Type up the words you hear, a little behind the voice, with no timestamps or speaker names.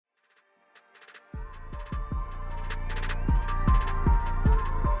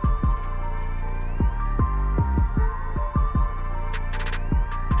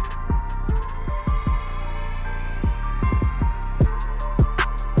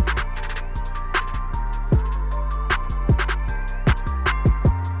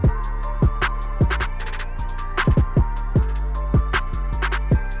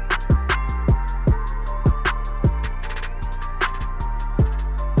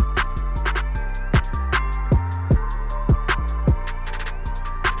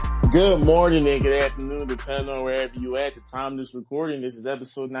Good morning and good afternoon, depending on wherever you at. The time of this recording, this is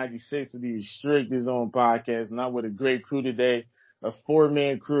episode 96 of the Restricted Zone podcast, and I'm with a great crew today, a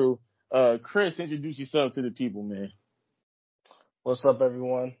four-man crew. Chris, introduce yourself to the people, man. What's up,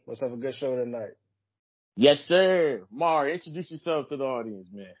 everyone? Let's have a good show tonight. Yes, sir. Mar, introduce yourself to the audience,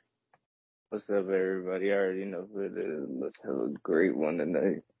 man. What's up, everybody? I already know who it is. Let's have a great one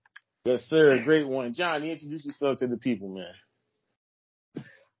tonight. Yes, sir. Great one. Johnny, introduce yourself to the people, man.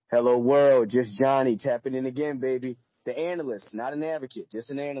 Hello, world. Just Johnny tapping in again, baby. The analyst, not an advocate, just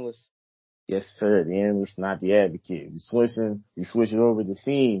an analyst. Yes, sir. The analyst, not the advocate. You switching over the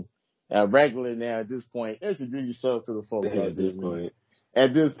scene. Regular now at this point. Introduce yourself to the folks out there, man.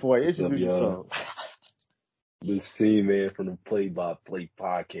 At this point, introduce yourself. The C man from the Play by Play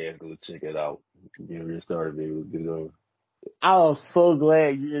podcast. Go check it out. Get real started, baby. Let's get it on. I'm so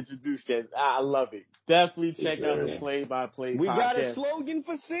glad you introduced that. I love it. Definitely check out the Play by Play podcast. We got a slogan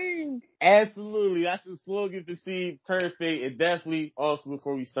for C. Absolutely. That's the slogan for C. Perfect. And definitely also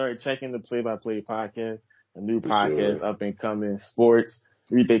before we start checking the Play by Play podcast, a new podcast up and coming sports.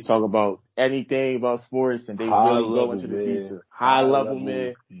 They talk about anything about sports and they really go into the details. High level,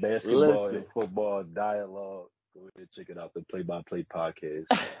 man. Basketball and football dialogue. Go ahead and check it out, the Play by Play podcast.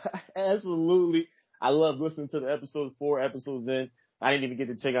 Absolutely. I love listening to the episodes, 4 episodes in. I didn't even get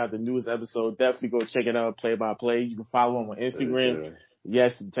to check out the newest episode. Definitely go check it out, Play by Play. You can follow them on Instagram.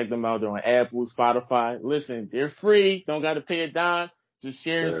 Yes, check them out. They're on Apple, Spotify. Listen, they're free. Don't got to pay a dime. Just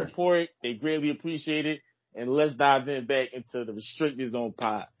share and support. They greatly appreciate it. And let's dive in back into the Restricted Zone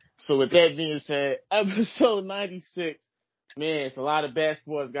pod. So with that being said, episode 96, man, it's a lot of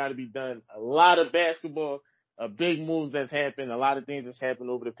basketball that's got to be done. A lot of basketball, big moves that's happened, a lot of things that's happened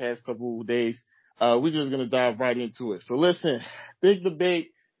over the past couple of days. We're just going to dive right into it. So listen, big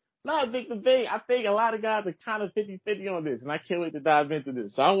debate. Not a big debate. I think a lot of guys are kind of 50-50 on this, and I can't wait to dive into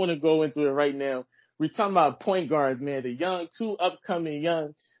this. So I want to go into it right now. We're talking about point guards, man. The two upcoming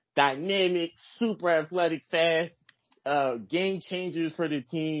young, dynamic, super athletic, fast, game changers for the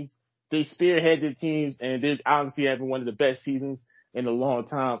teams. They spearhead the teams, and they're obviously having one of the best seasons in a long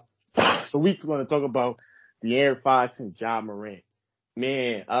time. So we're going to talk about De'Aaron Fox and Ja Morant.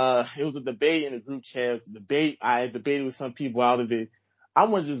 Man, it was a debate in the group chat. It was a debate. I debated with some people out of it.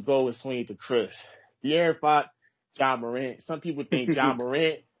 I'm going to just go and swing it to Chris. De'Aaron Fox, Ja Morant. Some people think Ja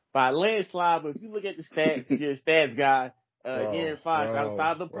Morant by landslide, but if you look at the stats, you're a stats guy. De'Aaron Fox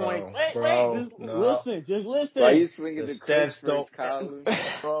outside the point. Just listen. Why you swinging the stats don't,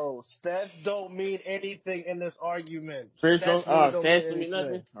 bro, stats don't mean anything in this argument. Stats don't mean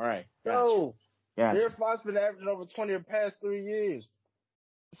nothing? All right. No. De'Aaron Fox been averaging over 20 the past 3 years.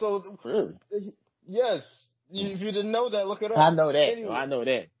 So, really? Yes. If you didn't know that, look it up. I know that. Anyway. I know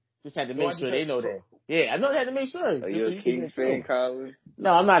that. Just had to make sure they know that. Yeah, I know I had to make sure. Are you a Kings fan, Colin?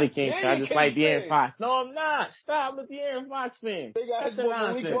 No, I'm not a Kings fan. I just like De'Aaron Fox. No, I'm not. Stop. I'm a De'Aaron Fox fan. Cut the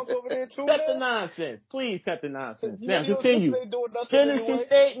nonsense. Cut the nonsense. Please cut the nonsense. Now, continue. Finish your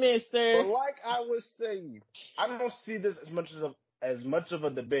statement, sir. But like I was saying, I don't see this as much of a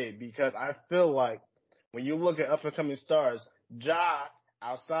debate because I feel like when you look at up-and-coming stars, Ja,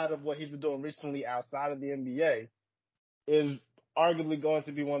 outside of what he's been doing recently outside of the NBA, is arguably going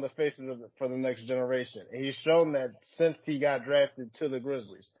to be one of the faces for the next generation. And he's shown that since he got drafted to the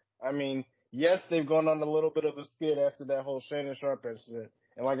Grizzlies. I mean, yes, they've gone on a little bit of a skid after that whole Shannon Sharpe incident.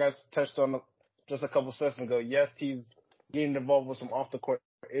 And like I touched on just a couple sessions ago, yes, he's getting involved with some off-the-court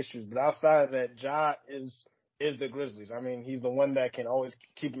issues. But outside of that, Ja is the Grizzlies. I mean, he's the one that can always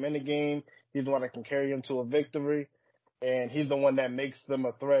keep them in the game. He's the one that can carry them to a victory. And he's the one that makes them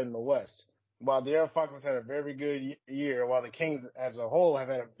a threat in the West. While De'Aaron Fox has had a very good year, while the Kings as a whole have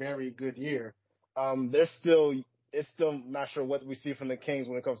had a very good year, it's still not sure what we see from the Kings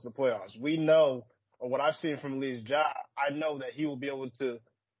when it comes to the playoffs. We know, or what I've seen from Lee's Ja, I know that he will be able to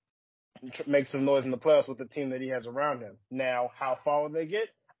make some noise in the playoffs with the team that he has around him. Now, how far will they get?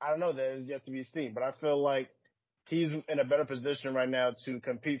 I don't know. That is yet to be seen. But I feel like he's in a better position right now to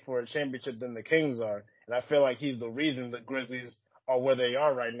compete for a championship than the Kings are. And I feel like he's the reason the Grizzlies are where they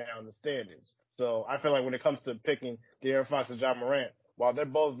are right now in the standings. So I feel like when it comes to picking De'Aaron Fox and Ja Morant, while they're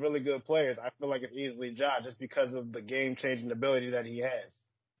both really good players, I feel like it's easily Ja just because of the game-changing ability that he has.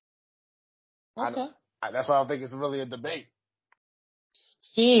 Okay. That's why I don't think it's really a debate.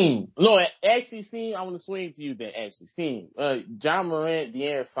 I want to swing to you then, actually. Ja Morant,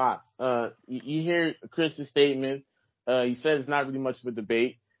 De'Aaron Fox. You hear Chris's statement. He said it's not really much of a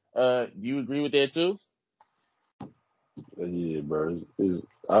debate. Do you agree with that too? Yeah, bro.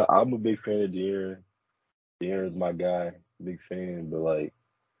 I'm a big fan of De'Aaron. De'Aaron's my guy, big fan. But like,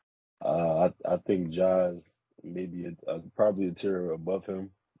 I think Ja's maybe probably a tier above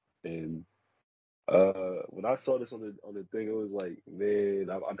him. And when I saw this on the thing, it was like, man,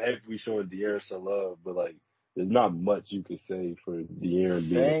 I'm happy we showing De'Aaron some love, but like, there's not much you can say for De'Aaron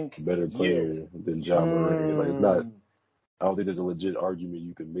being Thank a better player you. than Ja Morant. Like, it's not. I don't think there's a legit argument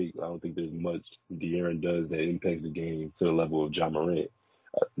you can make. I don't think there's much De'Aaron does that impacts the game to the level of Ja Morant.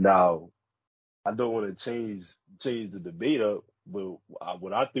 Now, I don't want to change the debate up, but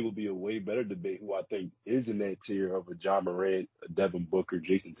what I think would be a way better debate, who I think is in that tier of a Ja Morant, a Devin Booker,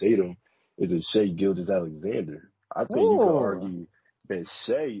 Jason Tatum, is a Shai Gilgeous-Alexander. I think you could argue that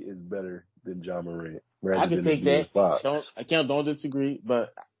Shai is better than Ja Morant rather I can than take De'Aaron that. Fox. Don't disagree,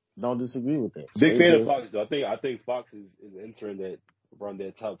 but don't disagree with that. Big fan of Fox though. I think Fox is entering that around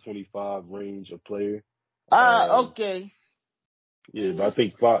that top 25 range of player. Okay. Yeah, but I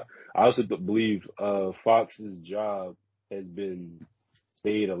think Fox. I also believe Fox's job has been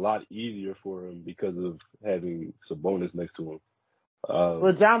made a lot easier for him because of having Sabonis next to him.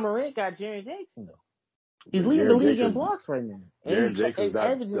 Well, Ja Morant got Jaren Jackson though. He's leading the league in blocks right now. Jaren Jackson's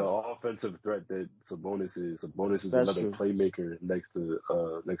not the offensive threat that Sabonis is. Sabonis is another playmaker next to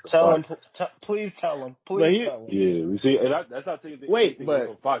Fox. Please tell him. Please tell him. Yeah, we see, and that's not taking anything but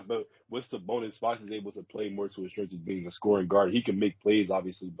from Fox, but with Sabonis, Fox is able to play more to his strength as being a scoring guard. He can make plays,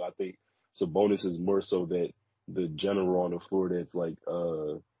 obviously, but I think Sabonis is more so that the general on the floor that's like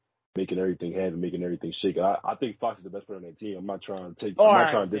making everything happen, making everything shake. I think Fox is the best player on that team. I'm not trying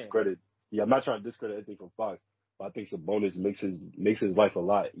to discredit. Yeah, I'm not trying to discredit anything from Fox, but I think Sabonis makes his life a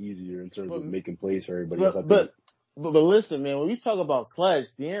lot easier in terms of making plays for everybody else. But listen, man, when we talk about clutch,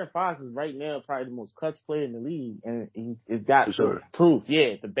 De'Aaron Fox is right now probably the most clutch player in the league, and he's got the proof.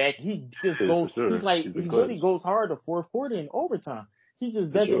 Yeah, the back. He just goes. He's like he really goes hard to fourth quarter and overtime. He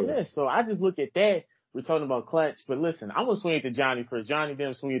just doesn't miss. So I just look at that. We're talking about clutch, but listen, I'm gonna swing it to Johnny first. Johnny,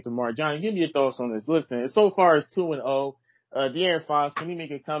 then swing it to Mark. Johnny, give me your thoughts on this. Listen, so far it's 2-0. De'Aaron Fox, can he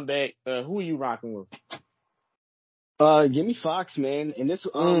make a comeback? Who are you rocking with? Give me Fox, man. And this,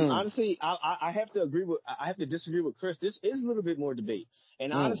 honestly, I have to disagree with Chris. This is a little bit more debate.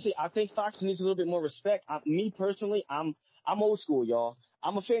 And honestly, I think Fox needs a little bit more respect. Me personally, I'm old school, y'all.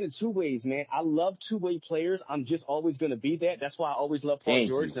 I'm a fan of two ways, man. I love two-way players. I'm just always going to be that. That's why I always love Paul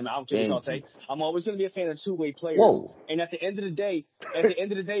George. I don't care what y'all say. I'm always going to be a fan of two-way players. Whoa. And at the end of the day,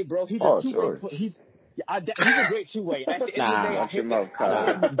 bro, he's a two-way. He's a great two-way. At the end of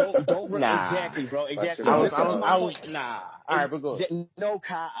the day, don't exactly, bro. Exactly. I was All right, but go.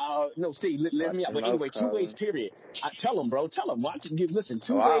 No, see, let me out. But anyway, two ways, period. Tell them, bro. Tell them. Listen,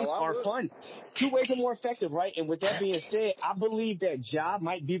 two ways are fun. Two ways are more effective, right? And with that being said, I believe that Ja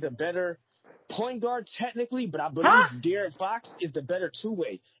might be the better point guard technically, but I believe De'Aaron Fox is the better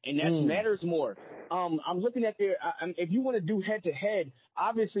two-way, and that matters more. I'm looking at if you want to do head-to-head,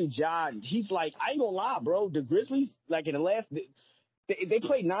 obviously Ja, he's like, I ain't gonna lie, bro. The Grizzlies, like in the last, they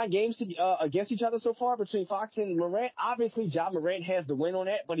played 9 games against each other so far between Fox and Morant. Obviously, Ja Morant has the win on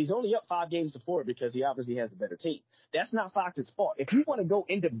that, but he's only up 5 games to 4 because he obviously has a better team. That's not Fox's fault. If you want to go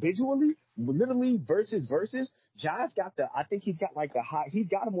individually, literally versus, Ja's got I think he's got like he's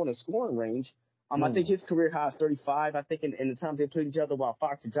got him on a scoring range. I think his career high is 35. I think in the time they played each other while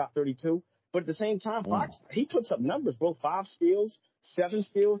Fox had dropped 32. But at the same time, Fox, he puts up numbers, bro. 5 steals, 7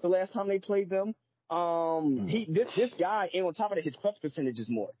 steals the last time they played them. This guy, and on top of that, his clutch percentage is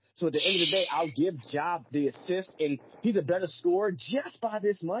more. So at the end of the day, I'll give Ja the assist, and he's a better scorer just by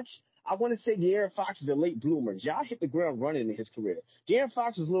this much. I want to say De'Aaron Fox is a late bloomer. Ja hit the ground running in his career. De'Aaron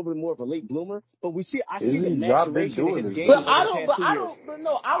Fox was a little bit more of a late bloomer, but I see the maturation in his game. But I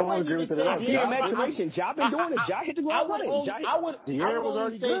wouldn't agree with that. Yeah, maturation. Ja been doing it. Ja hit the ground running. De'Aaron was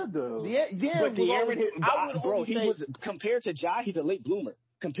already good though. But De'Aaron, bro, he was compared to Ja, he's a late bloomer.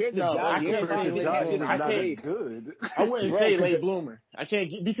 Compared to Ja, De'Aaron Fox is not good. I wouldn't say late bloomer. I can't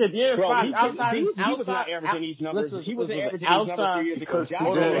because De'Aaron Fox he was not averaging these numbers. He was averaging these numbers 3 years ago.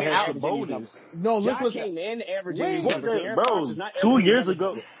 Ja came in averaging these numbers. Bro, 2 years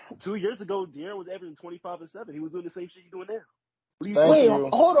ago, De'Aaron was averaging 25 and 7. He was doing the same shit he's doing now. Wait,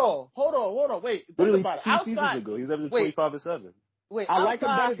 hold on. Wait, think about it. 2 seasons ago, he was averaging 25 and 7. Wait, I like him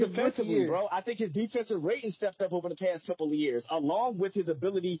better defensively, bro. I think his defensive rating stepped up over the past couple of years, along with his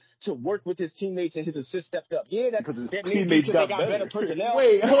ability to work with his teammates, and his assist stepped up. Yeah, that means they got better personnel.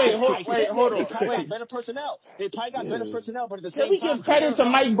 Wait, hold on. They probably got better personnel. But at the same time, can we give credit to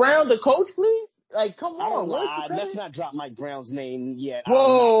Mike Brown, the coach, please? Like, come on. Let's not drop Mike Brown's name yet.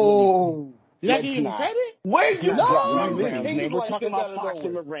 Whoa. You're not giving him credit? Where's you know? We're talking about Fox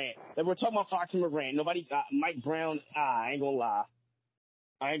and Morant. Nobody, Mike Brown, I ain't gonna lie.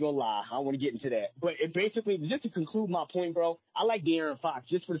 I ain't gonna lie. I don't want to get into that. But it basically, just to conclude my point, bro, I like De'Aaron Fox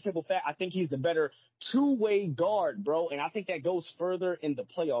just for the simple fact I think he's the better two-way guard, bro. And I think that goes further in the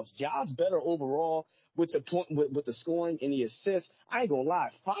playoffs. Ja's better overall with the point, with the scoring and the assists. I ain't gonna lie.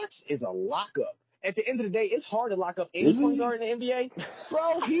 Fox is a lockup. At the end of the day, it's hard to lock up any point guard in the NBA.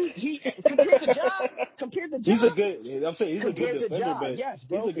 Bro, he compared to Ja, he's a good, I'm saying he's a good defender, but yes,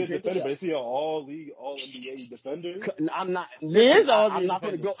 bro, he's a good defender, but is he an all-league, all-NBA defender? I'm not. Listen, I'm not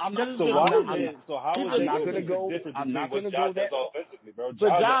going to go. I'm not. So I'm how not, is it? So how is I'm it not going to go. difference I'm not going to between go what that. Ja does offensively, bro?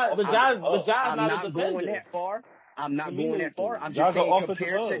 But Ja's I'm not a not going defender. that far. I'm not going that far. I'm Ja's just saying an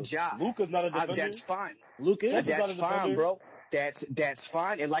compared to offensive Ja. Luka's not a defender. That's fine. Luka is. That's fine, bro. That's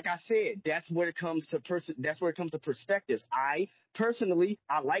fine. And like I said, that's where it comes to perspectives. I personally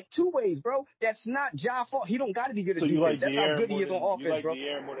like two ways, bro. That's not Ja's fault. He don't got to be good at defense. Like that's how good he is on offense, you like bro.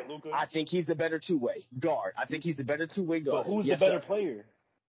 De'Aaron more than Luka? I think he's the better two-way guard. I think he's the better two-way guard. But who's the better player?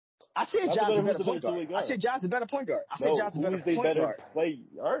 I said Ja's the better point guard. I said Ja's the better point guard. I said Ja's the better point guard.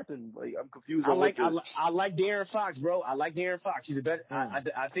 I'm confused. I like De'Aaron Fox, bro. I like De'Aaron Fox. He's a better.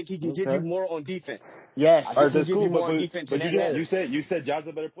 I think he can give you more on defense. Yes, I think he can give you more on defense. But you said Ja's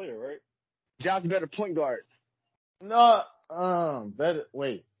a better player, right? Ja's a better point guard. No, better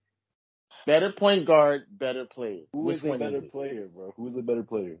point guard, better player. Which one is a better player, bro? Who is a better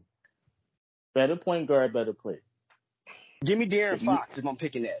player? Better point guard, better player. Give me De'Aaron Fox if I'm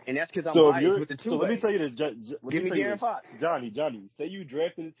picking that, and that's because I'm biased with the two. So let me tell you this. Give me De'Aaron Fox. Johnny, say you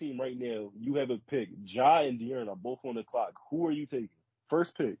drafted a team right now. You have a pick. Ja and De'Aaron are both on the clock. Who are you taking?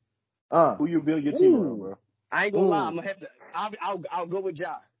 First pick. Who you build your team around, bro? I ain't gonna lie. I'm gonna have to. I'll go with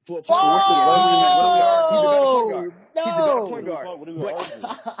Ja. No!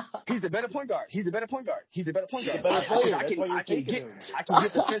 He's the better point guard. He's the better point guard. He's the better point guard. I can get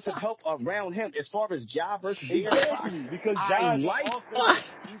defensive help around him as far as Ja versus De'Aaron Fox. Because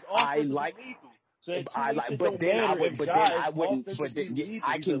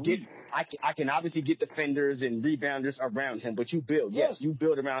I can obviously get defenders and rebounders around him, but you build. Yes, you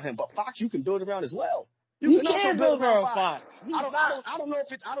build around him, but Fox you can build around as well. You can build around Fox. I don't know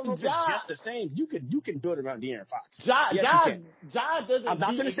if it's just the same. You can build around De'Aaron Fox. Ja doesn't. I'm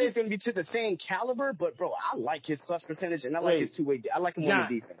not gonna say it's gonna be to the same caliber, but bro, I like his clutch percentage and I like his two-way. I like him on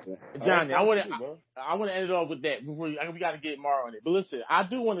the defense. Man. Johnny, I want to end it off with that before we got to get Mar on it. But listen, I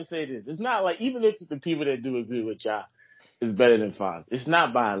do want to say this. It's not like even if the people that do agree with Ja is better than Fox, it's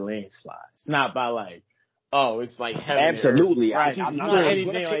not by a landslide. It's not by like. Oh, it's like heaven. Absolutely. Right. I'm not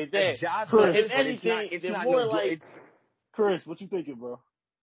anything like that. If anything, it's more like. Chris, what you thinking, bro?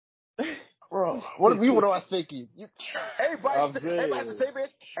 Bro, what am I thinking? Everybody's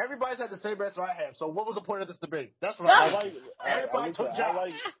had the same answer I have. So what was the point of this debate? That's what I like. Everybody took Ja.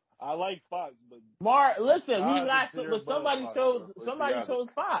 I like Fox, but listen, somebody chose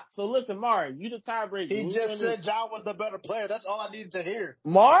Fox. So listen, Mar, you the tiebreaker. He just said Ja was the better player. That's all I needed to hear.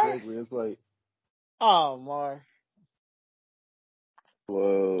 Mar? Exactly. It's like. Oh, Mar.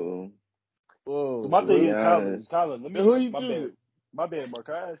 Whoa. My thing is, Colin, let me. Who you choosing? My bad, Mark.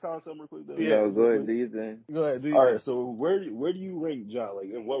 Can I ask Colin something real quick, though? Yeah, go ahead. Do you think? Go ahead. All right, so where do you rank Ja?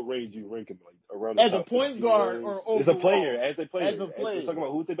 Like, in what range do you rank him? Like, around the as a point guard or overall? As a player. As a player. We're talking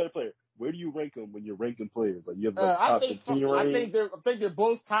about who's the better player. Where do you rank him when you're ranking players? Like, you have I think they're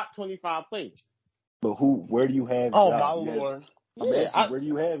both top 25 players. But where do you have? Oh Ja? my lord! Where do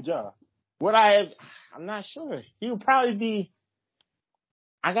you have Ja? What I have, I'm not sure. He would probably be.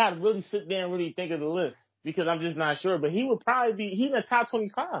 I got to really sit there and really think of the list because I'm just not sure. But he would probably be. He's in the top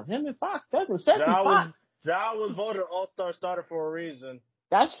 25. Him and Fox, especially Fox. Ja was voted All-Star starter for a reason.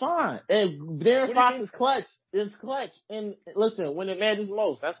 That's fine. And De'Aaron Fox is clutch. It's clutch. And listen, when it matters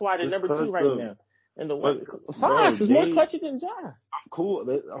most, that's why they're number 2 right now. And Fox is more clutchy than Ja. I'm cool.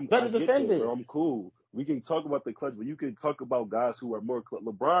 Better defender. I'm cool. We can talk about the clutch, but you can talk about guys who are more clutch.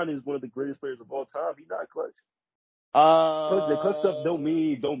 LeBron is one of the greatest players of all time. He's not clutch. The clutch stuff don't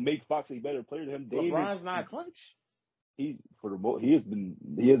make Fox a better player than him. LeBron's not clutch. He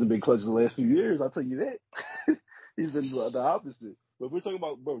hasn't been clutch the last few years. I'll tell you that. He's been the opposite. But if we're talking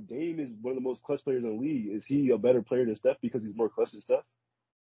about, bro, Dame is one of the most clutch players in the league. Is he a better player than Steph because he's more clutch than Steph?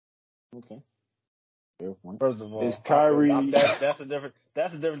 Okay. First of all, is Kyrie. That's a different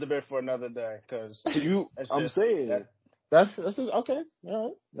debate for another day. Because I'm saying that's okay.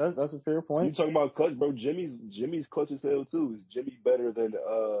 All right, that's a fair point. You talking about clutch, bro? Jimmy's clutch as hell too. Is Jimmy better than?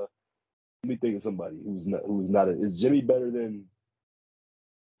 Let me think of somebody who's not. Is Jimmy better than?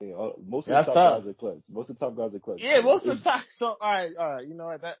 Most of the top guys are clutch. Most of the top guys are clutch. Yeah, most of the time. So all right. You know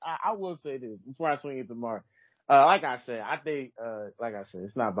what? I will say this before I swing it to Mark. Like I said, I think,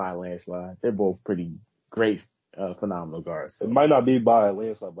 it's not by a landslide. They're both pretty great phenomenal guard. So. It might not be by a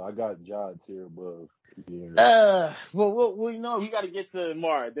landslide, but I got Ja tier above. Well, you know, you got to get to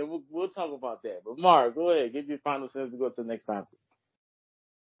Mar. Then we'll talk about that. But Mar, go ahead, give your final sense to go to the next topic.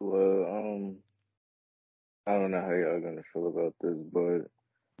 Well, I don't know how y'all gonna feel about this, but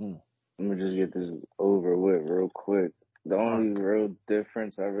let me just get this over with real quick. The only real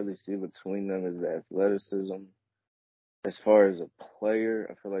difference I really see between them is the athleticism. As far as a player,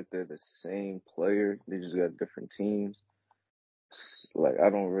 I feel like they're the same player. They just got different teams. Like, I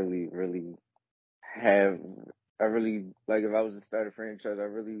don't really like, if I was to start a franchise, I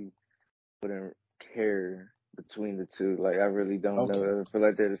really wouldn't care between the two. Like, I really don't know. I feel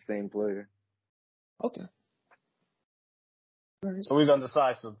like they're the same player. Okay. So he's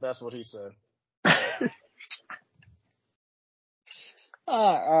undecisive. That's what he said.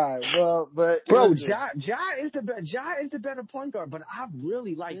 All right. Well, but bro, Ja is the better point guard, but I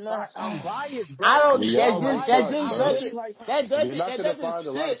really like Fox. I'm biased, bro. I don't.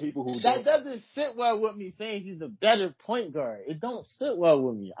 That doesn't sit well with me saying he's the better point guard. It don't sit well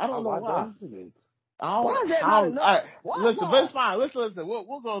with me. I don't know why. Why is that not enough? Listen, but it's fine. Listen.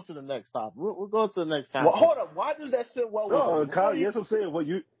 We'll go to the next topic. We'll go to the next topic. Well, hold up. Why does that sit well with you? Kyle, yes, I'm saying. What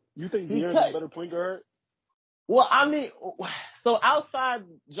you think De'Aaron's a better point guard? Well, I mean, so outside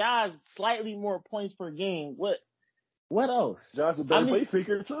Ja's slightly more points per game, what else? Ja's a better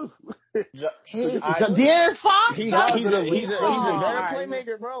playmaker too. De'Aaron Fox? He's a better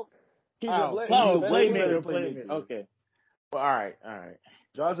playmaker, bro. He's a playmaker. Okay. Well, all right.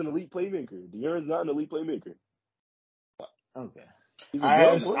 Ja's an elite playmaker. De'Aaron's not an elite playmaker. Okay. Listen,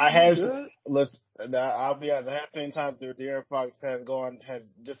 I'll be honest, I have seen times where De'Aaron Fox has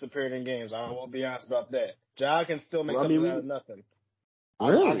disappeared in games. I won't be honest about that. Ja can still make something out of nothing.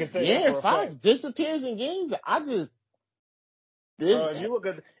 Really? I can say De'Aaron Fox disappears in games? If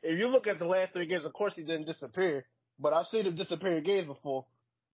you look at the last 3 games, of course he didn't disappear, but I've seen him disappear in games before.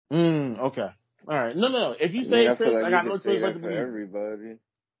 Okay. All right. No. If you say Chris, I got no choice but to believe everybody.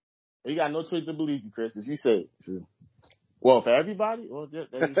 You got no choice to believe you, Chris. If you say it. Well, for everybody? Well,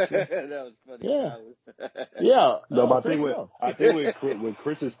 that was funny. Yeah. Yeah. No, but I think what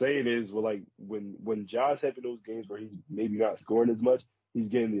Chris is saying is, well, like, when Josh having those games where he's maybe not scoring as much, he's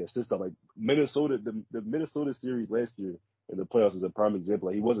getting the assist. Like, Minnesota, the Minnesota series last year in the playoffs is a prime example.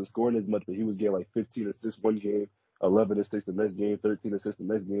 Like, he wasn't scoring as much, but he was getting, like, 15 assists one game, 11 assists the next game, 13 assists the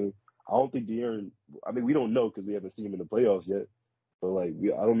next game. I don't think De'Aaron, I mean, we don't know because we haven't seen him in the playoffs yet. So like,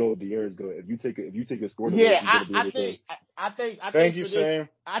 I don't know if De'Aaron's going. If you take a score, I think. Thank you, Sam.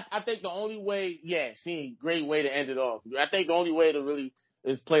 I think the only way, great way to end it off. I think the only way to really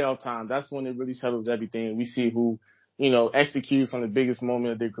is playoff time. That's when it really settles everything. We see who, executes on the biggest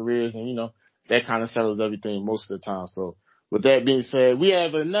moment of their careers, and that kind of settles everything most of the time. So with that being said, we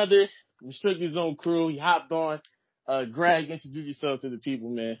have another Restricted Zone crew. He hopped on. Greg, introduce yourself to the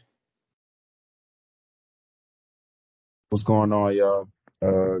people, man. What's going on, y'all?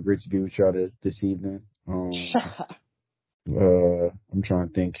 Great to be with y'all this evening. I'm trying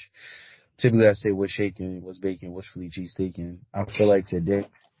to think. Typically, I say what's shaking, what's baking, what's Philly cheesesteaking. I feel like today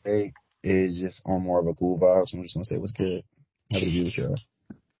is just on more of a cool vibe, so I'm just gonna say what's good. Happy to be with y'all.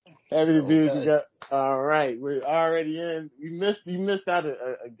 Happy to be with you guys. All right, we're already in. You missed out an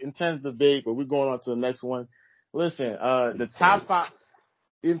intense debate, but we're going on to the next one. Listen, the top 5.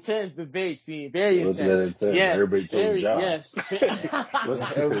 Intense debate scene, very intense. Yes, everybody very, yes.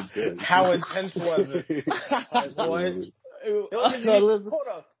 How intense was it?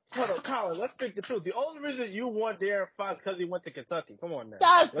 Hold on, Colin. Let's speak the truth. The only reason you want De'Aaron Fox because he went to Kentucky. Come on now.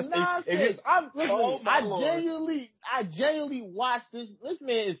 That's nonsense. I genuinely watched this. This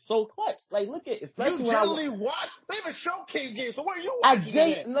man is so clutch. Like, look at, especially when I watch. They have a showcase game. So where are you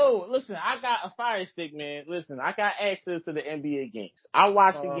watching? Listen. I got a Fire Stick, man. Listen, I got access to the NBA games. I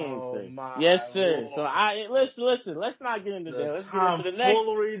watch the games, sir. Yes, sir. Lord. So listen. Let's not get into that. Let's get into the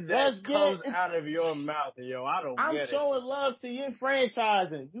next. That comes out of your mouth, yo. I'm showing love to your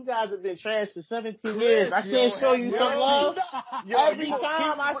franchising. You guys have been trash for 17 years. I can't show you some love. Every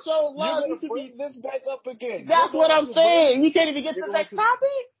time I show love, you should be this back up again. That's what I'm saying. You can't even get to the next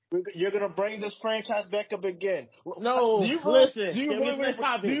topic. You're gonna bring this franchise back up again. No, listen. Do you really need me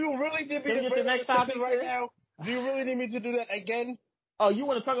to bring the next topic right now? Do you really need me to do that again? Oh, you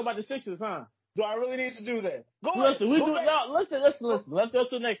want to talk about the Sixers, huh? Do I really need to do that? Listen. Let's go to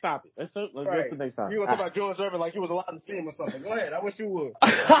the next topic. Let's go to the next topic. You want to talk about George Irvin like he was allowed to see him or something? Go ahead. I wish you would.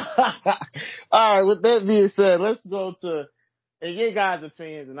 All right. With that being said, let's go to your guys'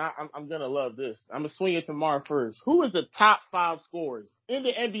 opinions, and I'm gonna love this. I'm gonna swing it to Mar first. Who is the top 5 scorers in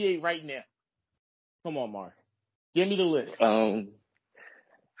the NBA right now? Come on, Mar. Give me the list.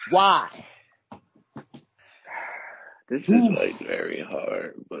 Why? This is like very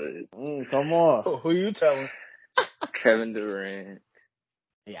hard, but come on. Who you telling? Kevin Durant.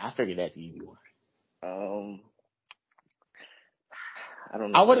 Yeah, I figured that's easy one. I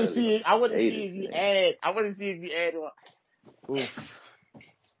don't know. I want to see it. I want to see if you add. I want to see if you add one. Oof.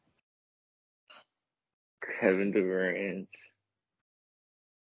 Kevin Durant,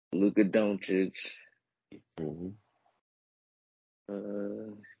 Luka Doncic.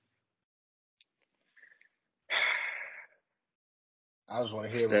 I just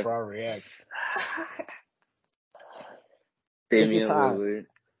want to hear before I react. Damian Lillard.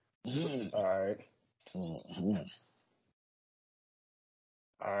 All right.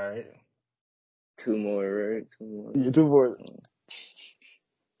 All right. Two more, right? Yeah, 2 more.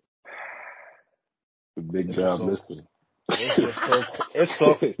 The big job missing. It's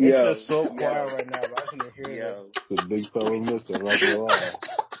just so quiet right now. But I just want to hear this. The big fella missing. I'm not gonna lie.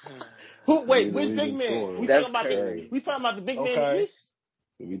 Wait, which big man? We talking about the big man in the East?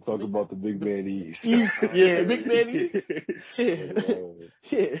 We talk about the big man East. Yeah, big man East. Yeah.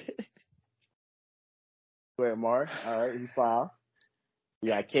 Go ahead, Mark. All right, he's 5. You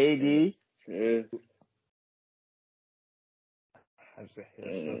got KD. Yeah. I'm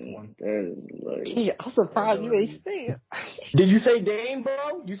surprised you ain't saying. Did you say Dame,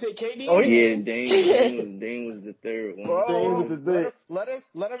 bro? You said KD? Oh yeah, Dame was the third one. Bro, Dame was the third. Let him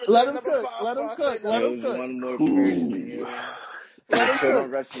cook. Let him cook. One more person.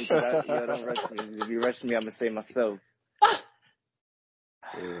 Don't rush me. Don't rush me. If you rush me, I'm gonna say myself.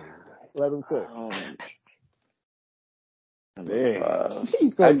 Let him cook. I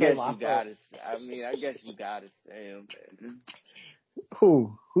guess you gotta say him, man.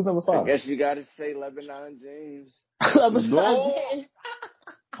 Who's number 5? I guess you gotta say LeBron James. No.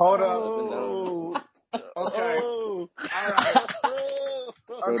 Hold up. Okay. All right.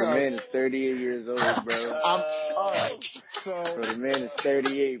 Bro, the man is 38 years old, bro. All right. Bro, the man is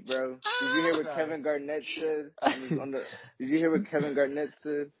 38, bro. Did you hear what Kevin Garnett said? Did you hear what Kevin Garnett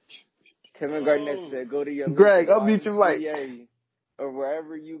said? Kevin Garnett said, go to your Greg, I'll beat you right. Or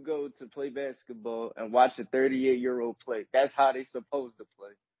wherever you go to play basketball and watch a 38-year-old play. That's how they supposed to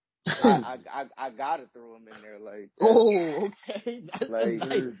play. I gotta throw him in there, like. Okay. Like,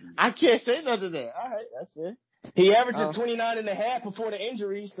 I can't say nothing there. All right, that's it. He averages 29.5 before the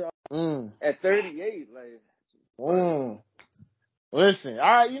injury, so. At 38, like. Listen, all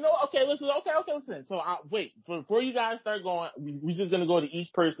right, listen. So, wait, before you guys start going, we're just going to go to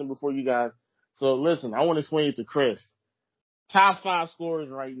each person before you guys. So, listen, I want to swing it to Chris. Top 5 scorers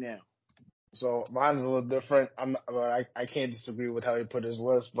right now. So, mine's a little different. I can't disagree with how he put his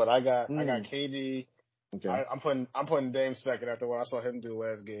list, but I got KD. Okay. I'm putting Dame second after what I saw him do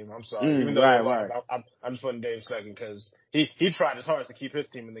last game. I'm sorry. Even though I'm just putting Dame second because he tried his hardest to keep his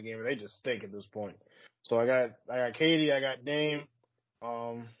team in the game, and they just stink at this point. So, I got KD, I got Dame.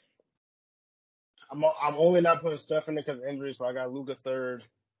 I'm only not putting Steph in it because of injury, so I got Luka third.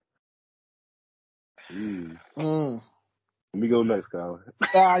 Let me go next, Kyle.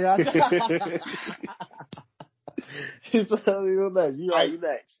 You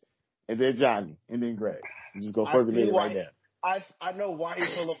next. And then Johnny. And then Greg. You just go first and right now. I know why he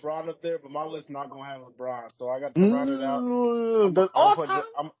put LeBron up there, but my list's not going to have LeBron. So I got to round it out. I'm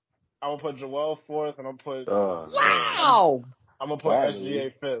going to put Joel fourth, and I'm going to put... wow! I'm going to put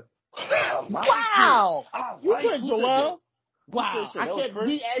SGA fifth. Wow! You put Joel? Wow!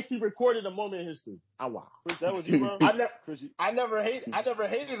 We actually recorded a moment in history. Oh wow! Chris, that was you, bro. I never hated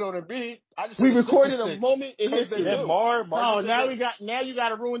on Embiid. We recorded a moment in history. Now you got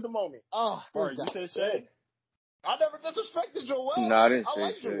to ruin the moment. Oh, you said Shea. I never disrespected Joel. No, I didn't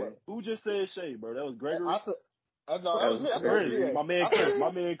say Shea. Joel. Who just said Shea, bro? That was Gregory. Chris. My man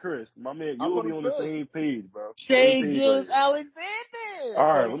Chris. You will be on the same page, bro. Shea Gilgeous Alexander. All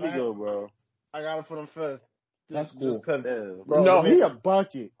right, let me go, bro. I got to put him fifth. That's cool. Bro, he a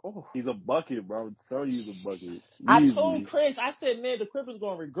bucket. Oh. He's a bucket, bro. I'm telling you, he's a bucket. I told Chris, I said, man, the Clippers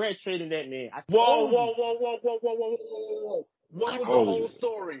going to regret trading that man. Whoa. What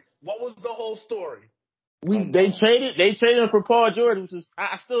was the whole story? They traded him for Paul George, which is,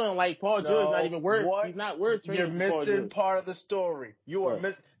 I still don't like Paul George. Not even worth. He's not worth trading. You're missing part of the story. You are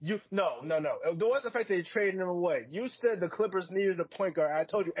missing. No. There was the fact that they traded him away. You said the Clippers needed a point guard. I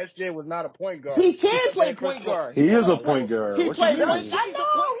told you SJ was not a point guard. He can play point guard. He is a point guard. He plays point guard. I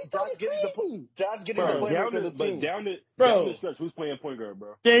know. John's getting the playmaker of the team. Down the stretch, who's playing point guard,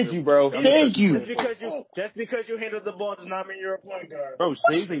 bro? Thank you, bro. Thank you. Just because you handle the ball does not mean you're a point guard. Bro,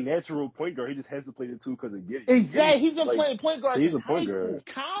 Shea's a natural point guard. He just has to play the two because of Giddey. Exactly. He's been playing point guard. He's a point guard.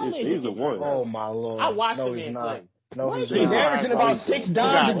 College. He's a one. Oh my lord. I watched the man play. No, he's He's not. averaging about 6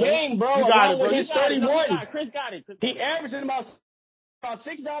 dimes a game, bro. You got it, bro. He's 31. Chris got it. He averaging about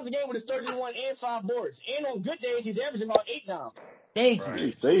 6 dimes a game with his 31 and 5 boards. And on good days, he's averaging about 8 dimes. Thank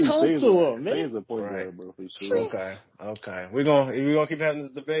you. Talk to him, man. Say is a point guard, bro, for sure. Okay. We're gonna keep having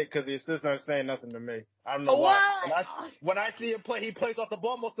this debate because the assistants aren't saying nothing to me. I don't know why. When I see him play, he plays off the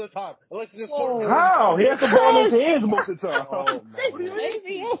ball most of the time. Unless it's just how? He has the ball in his hands most of the time. Oh my What do you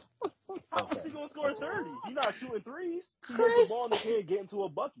mean? How is he gonna score 30? He's not shooting threes. He has the ball in his hand, getting to a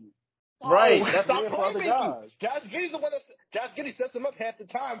bucket. Right. That's not playmaking. Josh Giddey's the one Josh Giddey sets him up half the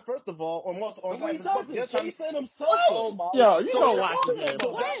time, first of all, or most on What side. he set himself up. Yo, you don't watch the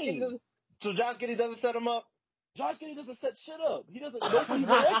game. So Josh Giddey doesn't set him up? Josh Giddey doesn't set shit up. He doesn't. Nobody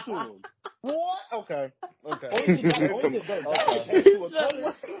reacts to him. What? Okay. Only the Josh gets to a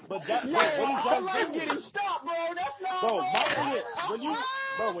cutter, but Josh. I like getting stopped, bro. That's not. Bro, my thing is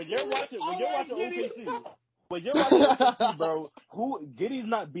when you're watching OKC. When you're watching OKC, bro, Giddey's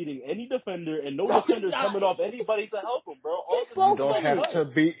not beating any defender, and no defender's coming off anybody to help him, bro. You don't have to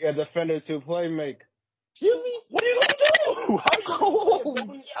beat a defender to play make. Excuse me? What are you gonna do?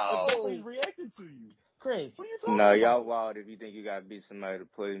 How nobody's reacting to you? Chris. What are you talking No, about? y'all wild if you think you gotta beat somebody to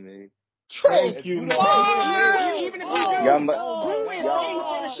play me. Thank you, Even if you do, Y'all who is paying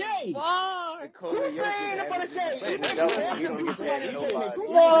for the shade? Who's paying for the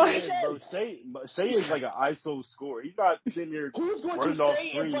shade? Bro, Shea is like an ISO scorer. He's not sitting there. Who's going to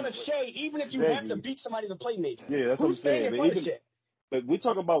stay in front of Shea, even if you have to beat somebody to play make? Yeah, that's what I'm saying. In front of Shea? But we're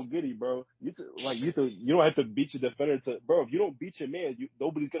talking about Giddey, bro. You don't have to beat your defender to, bro. If you don't beat your man,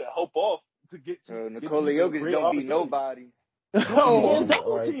 nobody's gonna help off to get to. Nikola Jokic don't beat nobody. Oh,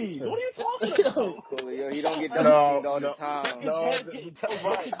 double team. What are you talking about? He don't get double teamed all the time. Don't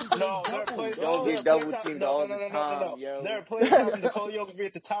get double teamed all the time, yo. There are plenty of times Nikola Jokic be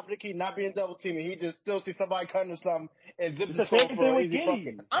at the top of the key, not being double teamed, and he just still see somebody cutting or something and zip the thing for an easy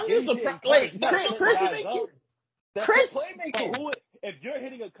bucket. I'm just surprised. Like, Chris playmaking. If you're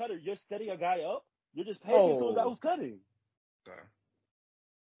hitting a cutter, you're setting a guy up. You're just passing to a guy who's cutting.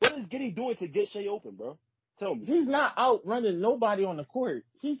 What is Giddey doing to get Shea open, bro? Tell me. He's not out running nobody on the court.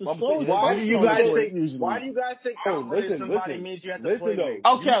 He's the slowest. Why do you guys think outrunning somebody means you have to play?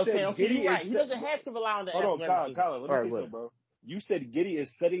 Okay. You're right. He doesn't have to rely on the Hold on, Colin. Let me say something, bro. You said Giddey is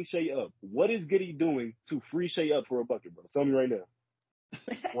setting Shea up. What is Giddey doing to free Shea up for a bucket, bro? Tell me right now.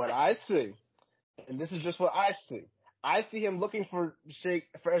 What I see, and this is just what I see him looking for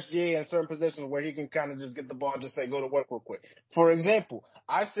SGA in certain positions where he can kind of just get the ball and just say, go to work real quick. For example,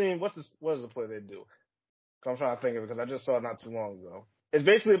 I've seen, what is the play they do? I'm trying to think of it because I just saw it not too long ago. It's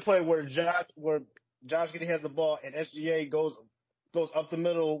basically a play where Josh Giddey has the ball and SGA goes up the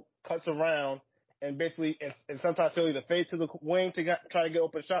middle, cuts around, and basically, and sometimes he'll either fade to the wing to try to get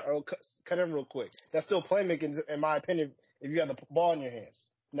open shot or cut in real quick. That's still playmaking, in my opinion, if you have the ball in your hands.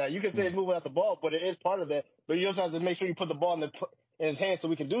 Now, you can say it's moving out the ball, but it is part of that. But you also have to make sure you put the ball in his hands so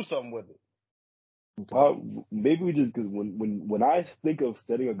we can do something with it. Maybe we just, because when I think of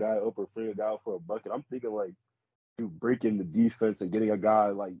setting a guy up or freeing a guy up for a bucket, I'm thinking like breaking the defense and getting a guy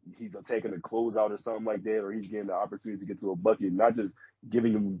like he's taking a closeout or something like that, or he's getting the opportunity to get to a bucket, not just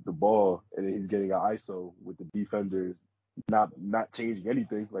giving him the ball and then he's getting an ISO with the defenders not changing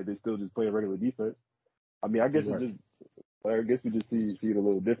anything, like they're still just playing regular defense. I mean, I guess I guess we just see it a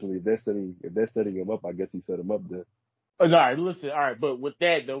little differently. If they're setting him up, I guess he set him up then. All right, but with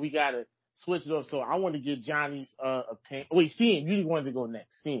that though, we gotta switch it up. So I want to get Johnny's opinion. Wait, Seam, you wanted to go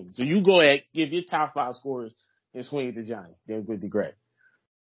next. Seam, so you go ahead, give your top 5 scorers and swing it to Johnny. Then with the Greg.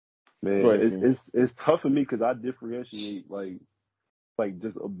 Man, it's tough for me because I differentiate like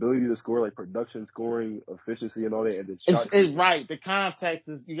just ability to score, like production, scoring, efficiency, and all that. And the shot it's right. The context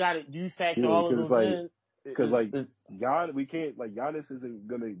is you got to factor all of those in. Because Giannis isn't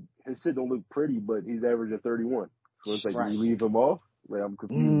gonna, his shit don't look pretty, but he's averaging 31. So it's like, do you leave him off? Like, I'm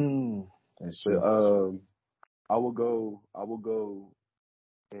confused. That's true. I will go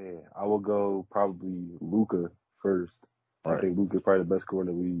probably Luka first. Right. I think Luka's probably the best scorer in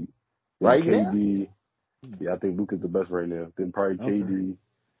the league. Right KD. Yeah, I think Luka's the best right now. Then probably KD,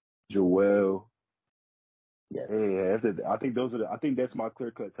 Joel. Yes. Yeah, I think that's my clear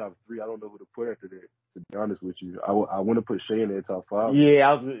cut top 3. I don't know who to put after that. To be honest with you, I want to put Shea in there top 5.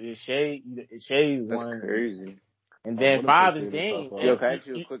 Yeah, Shea. Shay's that's one. Crazy. And then 5 is Dame. Yo, can I ask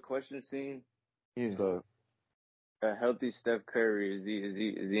you a quick question, Scene? Yeah. So, a healthy Steph Curry, is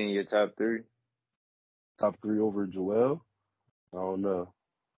he in your top 3? Top 3 over Joel? I don't know.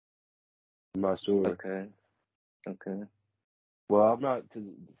 I'm not sure. Okay. Well, I'm not. Cause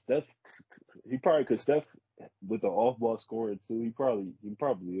Steph, because Steph with the off-ball scoring too, he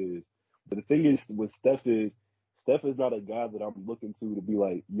probably is. But the thing is with Steph is Steph is not a guy that I'm looking to be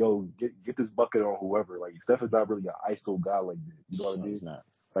like, yo, get this bucket on whoever. Like Steph is not really an ISO guy like that. You know what I mean?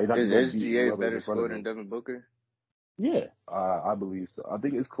 Like, is SGA better scorer than Devin Booker? Yeah, I believe so. I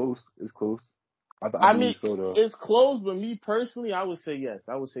think it's close. It's close. I mean, so, it's close, but me personally, I would say yes.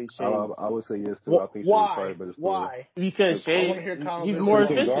 I would say Shea. I would say yes too. I think Shea's probably better scorer. Why? Because Shea, he's more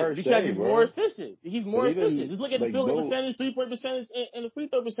efficient. Because he's more efficient. He's more efficient. Just look at the field percentage, 3-point percentage, and the free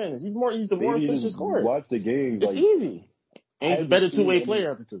throw percentage. He's the more efficient scorer. Watch the game. It's easy. And he's a better two-way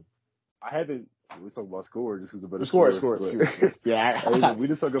player after two. I haven't. We're talking about scorers. This is a better scorer. Yeah. We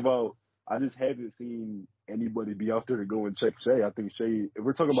just talk about. I just haven't seen anybody be out there to go and check Shea. I think Shea, if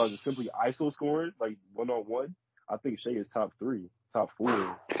we're talking about just simply ISO scoring, like one-on-one, I think Shea is top 3, top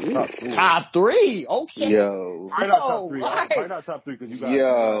 4. Top 3? Okay. Yo. Probably not top 3. Probably not top 3 because you got.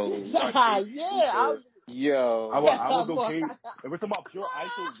 I would go K. If we're talking about pure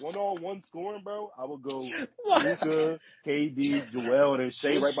ISO one-on-one scoring, bro, I would go Luka, KD, Joel, and then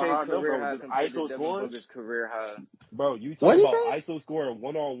Shea right behind them, bro. ISO scoring. Career high. Bro, you talking about ISO scoring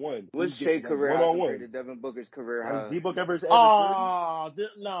one-on-one. What's Shea career high compared to Devin Booker's career high? D-Book average 30.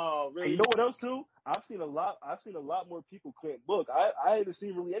 No, really. And you know what else too? I've seen a lot more people clamp Book. I haven't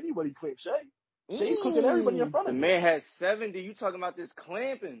seen really anybody clamp Shea. Shea's cooking everybody in front of him. The man has 70. You talking about this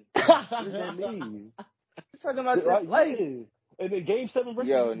clamping? What does that mean? You talking about this like? And then Game 7 versus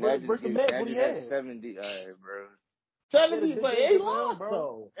the Mavs, what he had? 70. All right, bro. 70, but he lost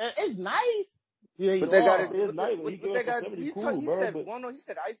though. It's nice. Yeah, but they got it. It's nice. He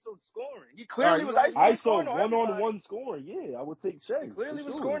said ISO scoring. He clearly was ISO scoring on one-on-one scoring. Yeah, I would take Shea. He clearly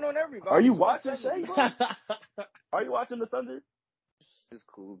was scoring on everybody. Are you watching Shea, bro? Are you watching the Thunder? It's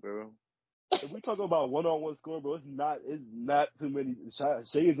cool, bro. If we talking about one-on-one scoring, bro, it's not too many.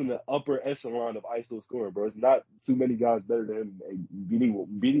 Shea is in the upper echelon of ISO scoring, bro. It's not too many guys better than him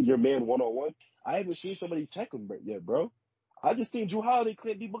beating your man one-on-one. I haven't seen somebody check him yet, bro. I just seen Jrue Holiday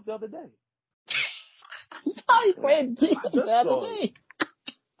clear D-Book the other day. I played D-Book the other day.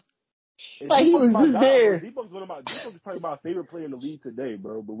 Like he was just there. D-Book's probably my favorite player in the league today,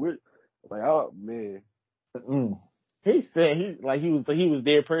 bro. But we're like, oh man. He said he was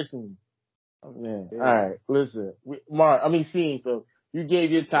there personally. Oh, man. Yeah. All right, listen, Sean, so you gave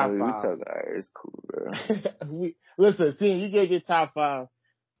your top 5. It's cool, bro. Sean, you gave your top 5.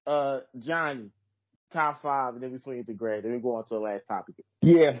 Johnny, top 5, and then we swing it to Greg. Then we go on to the last topic.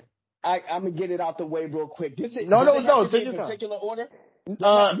 Yeah, I'm gonna get it out the way real quick. No. Take your particular order. You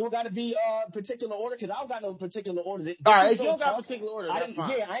got to be particular order because I don't got no particular order. All right, if you don't got particular order, that's fine.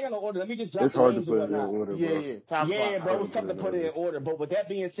 Yeah, I ain't got no order. Let me just drop it's the hard names to put and whatnot. In order, bro. Yeah, bro. It's tough to put it in order. But with that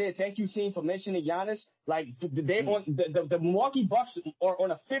being said, thank you, Sean, for mentioning Giannis. Like the Milwaukee Bucks are on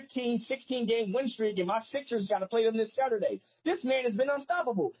a 15-16 game win streak, and my Sixers got to play them this Saturday. This man has been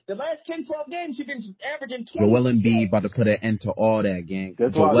unstoppable. The last 10-12 games, he's been averaging 20. Joel Embiid about to put an end to all that, gang.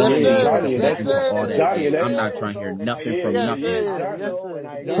 That's Joel Embiid about to put all that. Johnny, I'm not trying to hear nothing from nothing.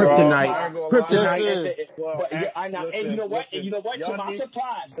 Kryptonite. And you know what? To my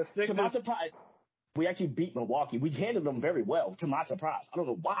surprise, we actually beat Milwaukee. We handled them very well, to my surprise. I don't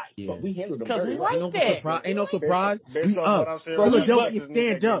know why, but we handled them very well. Ain't no surprise. Based on what I'm saying, you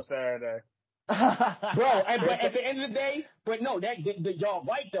stand up. Bro, but at the end of the day, but no, y'all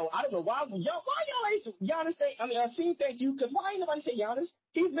right though. I don't know why y'all ain't Giannis say. Sean, thank you, because why ain't nobody say Giannis?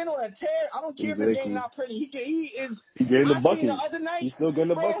 He's been on a tear. I don't care if his game not pretty. He is. He getting the bucket. The other night, he's still getting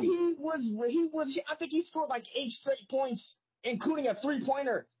the bucket. He was. I think he scored like 8 straight points, including a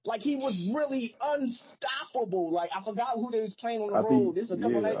 3-pointer. Like he was really unstoppable. Like I forgot who they was playing on the road. This is a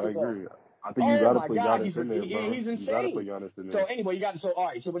couple nights ago. Agree. I think you gotta put Giannis in there, bro. He's insane. You gotta put Giannis in there. So anyway, all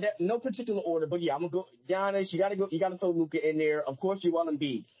right. So with that, no particular order, but yeah, I'm gonna go Giannis. You gotta throw Luka in there. Of course, Joel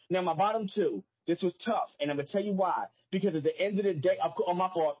Embiid. Now my bottom 2. This was tough, and I'm gonna tell you why. Because at the end of the day, on my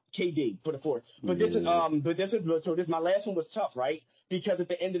fault, KD for the 4th. But this is my last one was tough, right? Because at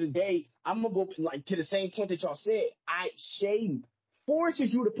the end of the day, I'm gonna go like to the same point that y'all said. Shea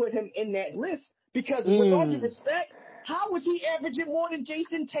forces you to put him in that list because with all due respect. How was he averaging more than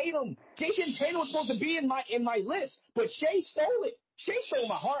Jason Tatum? Jason Tatum was supposed to be in my list, but Shea stole it. Shea stole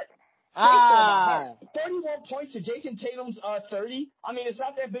my heart. 31 points to Jason Tatum's 30. I mean, it's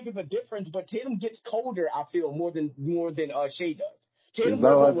not that big of a difference, but Tatum gets colder, I feel, more than Shea does. Tatum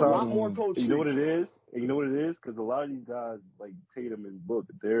was a lot more cold. You know what it is? Because a lot of these guys, like Tatum and Book,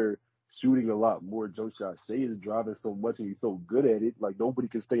 they're shooting a lot more jump shots. Shea is driving so much and he's so good at it. Like nobody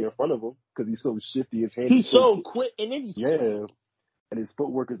can stay in front of him because he's so shifty. His hands. He's so quick and then and his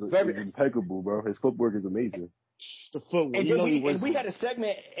footwork is impeccable, bro. His footwork is amazing. The footwork. And we had a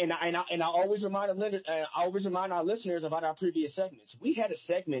segment, and I always remind our listeners about our previous segments. We had a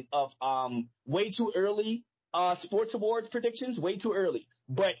segment of way too early sports awards predictions way too early.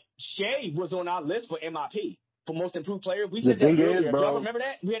 But Shea was on our list for MIP, for most improved player. We said that earlier. Y'all remember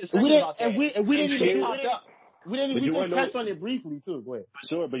that? We had a discussion about that. We didn't even popped up. We touched on it briefly too. Go ahead.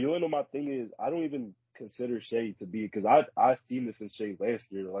 Sure, but you want to know my thing is I don't even consider Shea to be, because I seen this in Shea last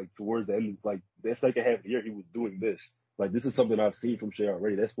year, like towards the end, like that second half of the year he was doing this. Like this is something I've seen from Shea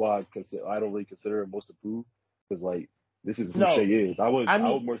already. That's why I don't really consider him most improved, because like this is who Shea is. I would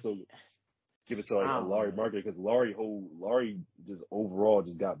more so give it to like Larry Market, because Larry just overall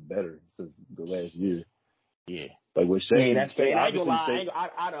just got better since the last year. Yeah, like with Shea. Yeah, that's fair. I ain't gonna lie.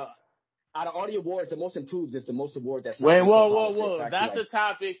 Out of all the awards, the most improved is the most award that's. Wait, whoa! That's a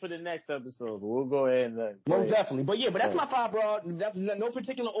topic for the next episode. But we'll go ahead and most definitely. But that's my 5, bro. That's no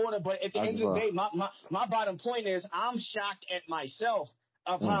particular order. But at the end of the day, my bottom point is I'm shocked at myself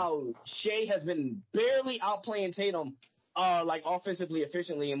of how Shea has been barely outplaying Tatum, like offensively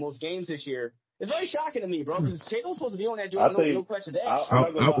efficiently in most games this year. It's very shocking to me, bro. Because Tatum's supposed to be on that joint. No question asked.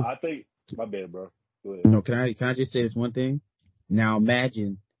 I think my bad, bro. Go ahead. No, can I just say this one thing? Now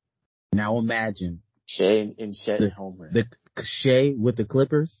imagine Shea and Shet at home. The Shea with the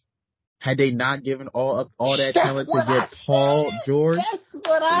Clippers. Had they not given all that talent to get Paul George? That's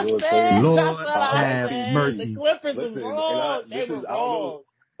what I said. Lord have mercy. The Clippers is wrong. They were wrong.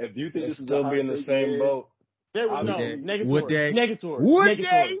 If you think this is still be in the same boat. They would Would they? Negator. Would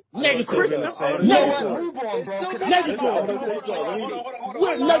they? Negator. Move on, bro.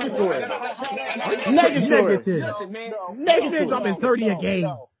 Negative. Dropping 30 a game.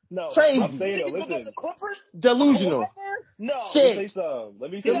 No. Crazy. I'm saying, listen. Delusional. No. Shit. Let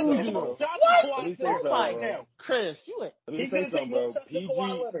me say something. Delusional. What? Let me say something. Chris, you ain't. Let me say something, bro.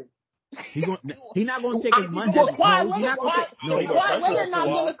 He's not going to take his money. Kawhi Leonard not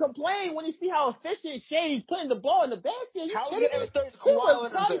going to complain when he see how efficient Shea's putting the ball in the basket. How is it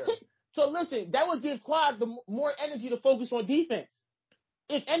Kawhi Leonard there? So listen, that would give Kawhi the more energy to focus on defense.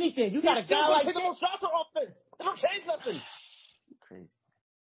 If anything, you got a guy like that. He's shots on offense. That don't change nothing. Crazy.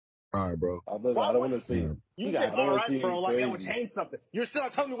 All right, bro. I don't want to say. You said all right, bro. Like that would change something. You're still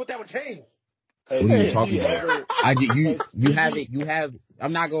not telling me what that would change. What are you talking about? You have.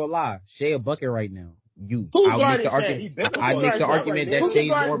 I'm not gonna lie. Shea a bucket right now. I make the argument that Shea's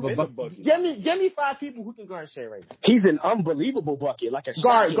more of a bucket. Give me 5 people who can guard Shea right now. He's an unbelievable bucket, like a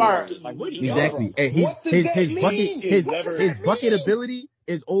guard. Like, what are you exactly. And his bucket ability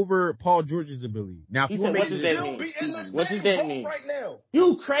is over Paul George's ability. Now, if what does that mean? What does that mean? Right now,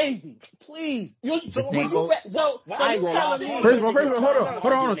 you crazy? Please. First of all, hold on. Let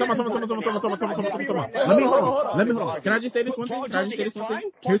me hold on. Can I just say this one thing? Can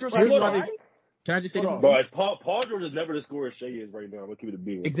I just say this? Bro, Paul George is never the scorer Shea is right now. I'm gonna keep it a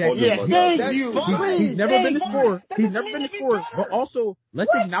beat. Exactly. He's never been the scorer. But also,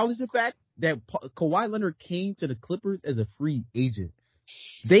 let's acknowledge the fact that Kawhi Leonard came to the Clippers as a free agent.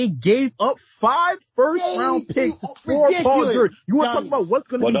 They gave up 5 first-round picks for Paul George. You want to talk about what's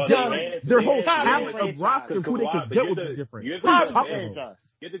going to be done? Their whole talent of roster, who they could get would be different. You have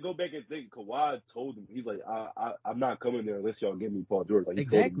to go back and think. Kawhi told him, he's like, I'm not coming there unless y'all give me Paul George. Like,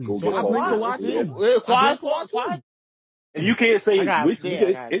 exactly. So I believe Kawhi. And you can't say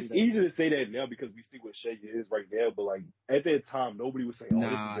it's easy to say that now because we see what Shea is right now. But like at that time, nobody was saying, "Oh,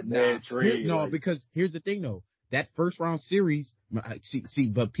 this is a bad trade." Because here's the thing, though. That first round series,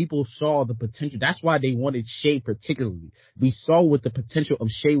 but people saw the potential. That's why they wanted Shea particularly. We saw what the potential of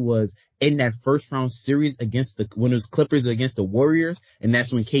Shea was in that first round series when it was Clippers against the Warriors, and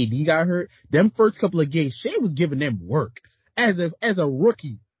that's when KD got hurt. Them first couple of games, Shea was giving them work as a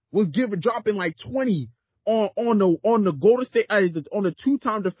rookie. Was dropping like 20 on the Golden State on the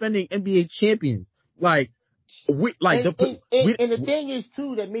 2-time defending NBA champions. And the thing is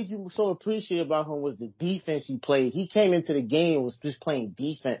too that made you so appreciative about him was the defense he played. He came into the game and was just playing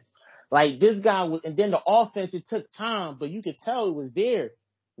defense. Like this guy was, and then the offense, it took time, but you could tell it was there.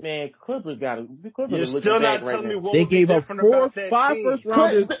 Man, Clippers You're still not telling me what they gave up 5 first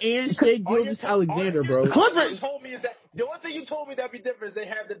rounders and Shea Gilgeous-Alexander, bro. Clippers told me is that the only thing you told me that'd be different is they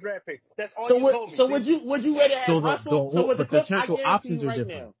have the draft pick. That's all you told me. So would you rather have Russell? The potential options are different.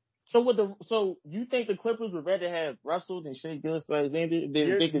 Now. So you think the Clippers would rather have Russell than Shea Gilgeous-Alexander?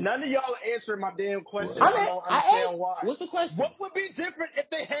 None of y'all are answering my damn question. I don't understand why. What's the question? What would be different if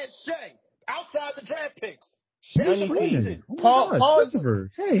they had Shea outside the draft picks? Paul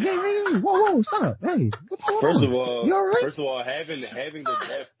Christopher. Hey, whoa, stop. Hey, what's going on? First of all, having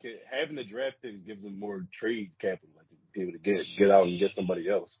the draft pick gives them more trade capital, like to be able to get out and get somebody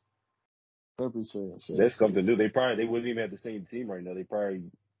else. That's something new. They wouldn't even have the same team right now. They probably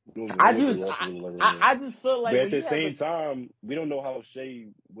I just feel like. But at the same time, we don't know how Shea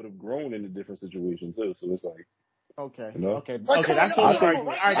would have grown in a different situation too. So it's like. Okay. You know? Okay. That's the only argument.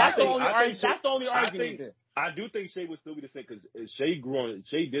 All right. That's the only argument. I do think Shea would still be the same because Shea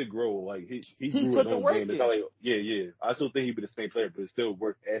did grow. Like he grew put his own game. It's not like yeah. I still think he'd be the same player, but it's still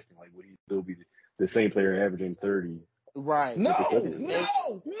worth asking. Like, would he still be the same player averaging 30? Right. No.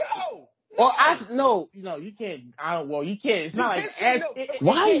 Well, you can't. You can't. It's not like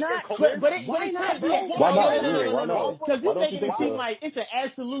why not? Why not? No. Because you're making it seem like it's an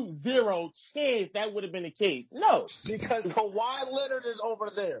absolute zero chance that would have been the case. No, because Kawhi Leonard is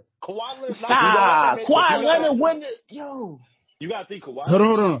over there. Kawhi Leonard's not. Kawhi Leonard wouldn't. Yo, you gotta think Kawhi. Hold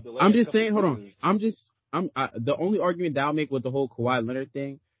on. I'm just saying. Hold on. The only argument that I'll make with the whole Kawhi Leonard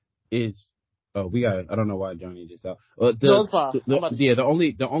thing is. Oh, I don't know why Johnny just out. No, it's fine.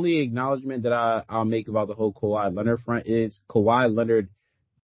 The only acknowledgement that I'll make about the whole Kawhi Leonard front is Kawhi Leonard,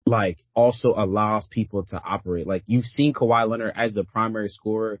 like, also allows people to operate. Like, you've seen Kawhi Leonard as the primary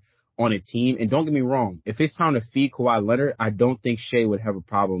scorer on a team. And don't get me wrong, if it's time to feed Kawhi Leonard, I don't think Shea would have a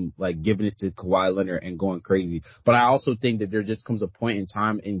problem, like, giving it to Kawhi Leonard and going crazy. But I also think that there just comes a point in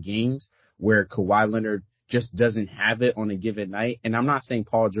time in games where Kawhi Leonard just doesn't have it on a given night. And I'm not saying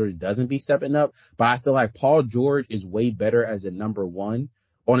Paul George doesn't be stepping up, but I feel like Paul George is way better as a number one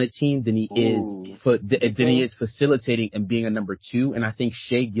on a team than he is facilitating and being a number two. And I think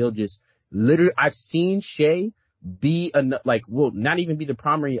Shea Gilgeous, literally, I've seen Shea be not even be the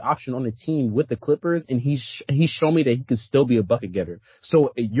primary option on the team with the Clippers, and he's shown me that he can still be a bucket getter.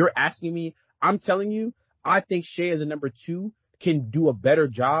 So you're asking me, I'm telling you, I think Shea as a number two can do a better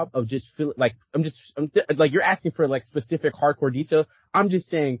job of just feeling like you're asking for like specific hardcore detail. I'm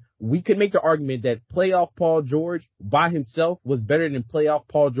just saying we could make the argument that playoff Paul George by himself was better than playoff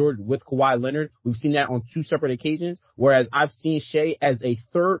Paul George with Kawhi Leonard. We've seen that on two separate occasions, whereas I've seen Shea as a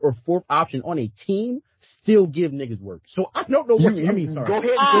third or fourth option on a team still give niggas work. So I don't know what you mean. Sorry. Go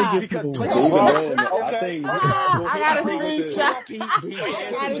ahead. I gotta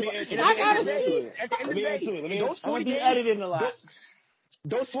be editing a lot.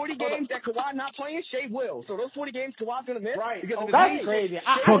 Those 40 games that Kawhi not playing, Shea will. So those 40 games Kawhi's gonna miss. Right. That's crazy.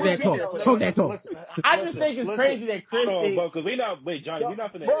 Talk that talk. I just think it's crazy that Chris. Because Johnny, we're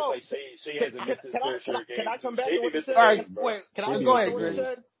not gonna like Shea hasn't missed his fair share of games. Can I come back to what you said? All right, wait. Go ahead, Chris.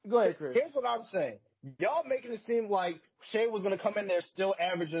 Go ahead, Chris. Here's what I'm saying. Y'all making it seem like Shea was going to come in there still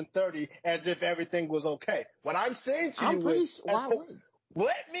averaging 30 as if everything was okay. What I'm saying to you is, let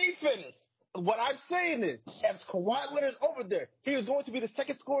me finish. What I'm saying is, as Kawhi Leonard's over there, he was going to be the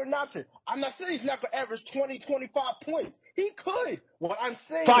second scoring option. I'm not saying he's not going to average 20, 25 points. He could. What I'm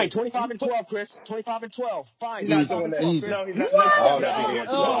saying fine, is... 25 and 12, Chris. 25 and 12. Fine. He's not doing that. No, he's not.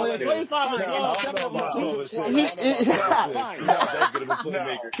 No, 25 and 12. He's not that good of a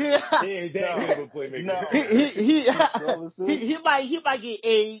playmaker. He ain't that good of a playmaker. He might get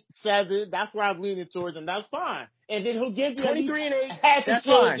 8, 7. That's where I'm leaning towards, and that's fine. And then he'll give you 23 and 8. Half that's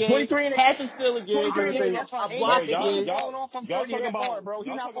still fine. a game. 23 and 8. Half is still a game. 23 and 8. That's fine. A block Y'all falling off from 30 that far, bro.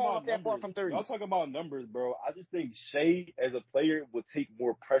 He's not falling off that far from 30. Y'all talking about numbers, bro. I just think Shea as a player would take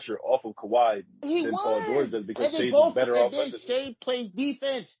more pressure off of Kawhi than Paul George does because Shea's better offensively. Shea plays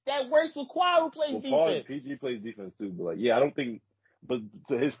defense. That works with Kawhi, who plays defense. PG plays defense too, but I don't think. But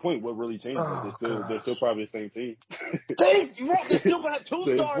to his point, what really changed is they're still probably the same team. They're still gonna have 2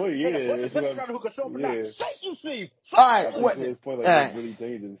 stars. Who can show them that. Thank you, Steve. All right, what? His point, like, really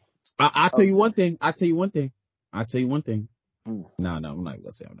changes. I'll tell you one thing. No, I'm not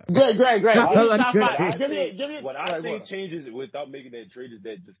gonna say I'm not. Great. What I think changes without making that trade is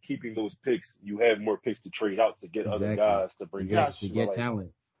that just keeping those picks, you have more picks to trade out to get other guys to bring in to get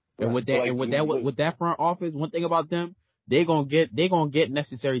talent. And with that front office, one thing about them, they're gonna get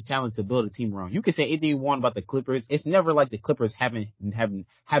necessary talent to build a team around. You can say anything you want about the Clippers. It's never like the Clippers have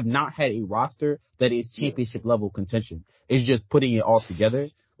not had a roster that is championship level contention. It's just putting it all together.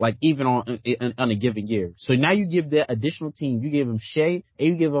 Like even on a given year. So now you give that additional team, you give them Shea, and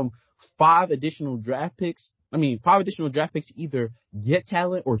you give them 5 additional draft picks. 5 additional draft picks to either get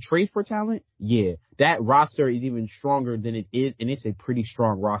talent or trade for talent. Yeah, that roster is even stronger than it is, and it's a pretty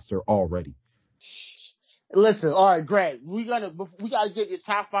strong roster already. Listen, all right, Greg, we gotta get your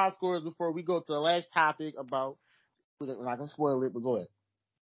top 5 scorers before we go to the last topic about. We're not gonna spoil it, but go ahead.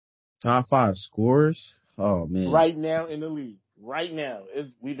 Top 5 scorers? Oh man! Right now in the league. Right now,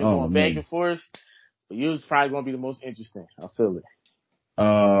 we've been going back and forth, but yours is probably going to be the most interesting. I feel it.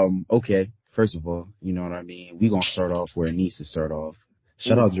 Okay. First of all, you know what I mean? We're going to start off where it needs to start off.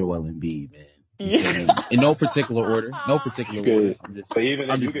 Shout out Joel Embiid, man. In no particular order. No particular order. But even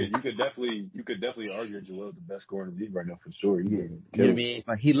then, you could definitely argue Joel the best scorer in the league right now for sure. You know what I mean?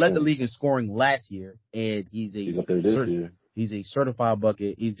 Like, he led the league in scoring last year, and he's up there this year. He's a certified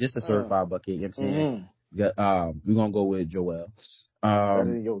bucket. He's just a certified bucket. You know what I'm saying? We're gonna go with Joel.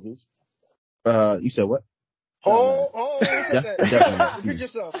 You said what? Definitely. Repeat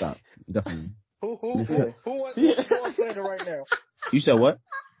yourself. Stop. Definitely. Who wants Joel slander right now? You said what?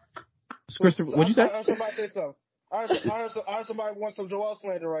 Christopher, what'd you say? I heard somebody say something. I heard somebody want some Joel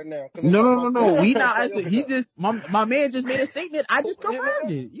slander right now. No. We not answering. He just, my man just made a statement. I just confirmed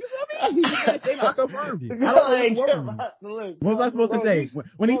it. You feel me? He just made a statement. I confirmed it. I don't know what was I supposed to say?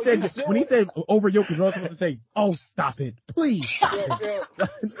 When he said over Jokic, what was I supposed to say? Oh, stop it. Please.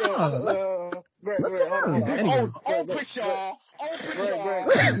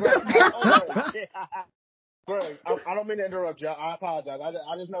 Greg, I don't mean to interrupt you. I apologize. I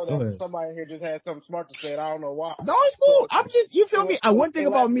just know that somebody in here just had something smart to say, and I don't know why. No, it's cool. I'm just, you feel me? One thing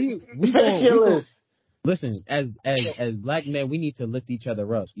about me, listen, as black men, we need to lift each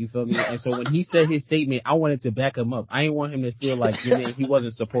other up. You feel me? And so when he said his statement, I wanted to back him up. I didn't want him to feel like, you know, he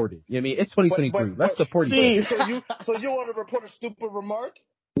wasn't supported. You know what I mean? It's 2023. Let's support each other. So you want to report a stupid remark?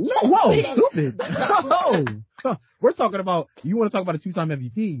 No, whoa, stupid. No. We're talking about, you want to talk about a 2-time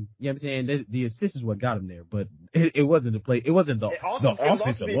MVP. You know what I'm saying? The assist is what got him there, but it wasn't the play. It wasn't the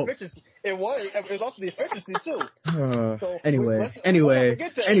offensive look. It was also the efficiency, too. Anyway,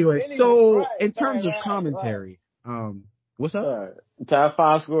 so in terms of commentary, what's up? Top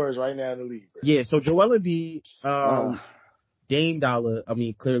 5 scorers right now in the league. Bro. Yeah, so Joel Embiid, Dame Dollar, I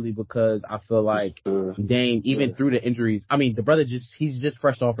mean, clearly because I feel like Dame, even through the injuries, I mean, the brother he's just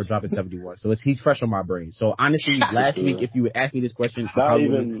fresh off for dropping 71. So he's fresh on my brain. So honestly, last week, if you would ask me this question,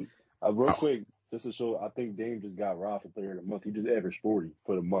 real quick, just to show, I think Dame just got robbed for player of the month. He just averaged 40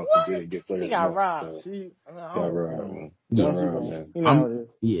 for the month. What? He didn't get player he of the got month. robbed.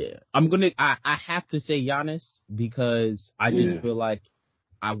 I have to say Giannis because I just feel like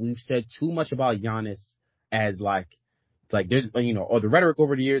we've said too much about Giannis as like there's, you know, or the rhetoric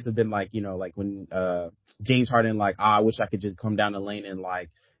over the years have been like, you know, like when James Harden, like, I wish I could just come down the lane and like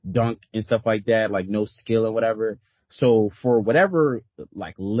dunk and stuff like that, like no skill or whatever. So for whatever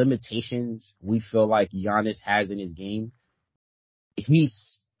like limitations we feel like Giannis has in his game, he's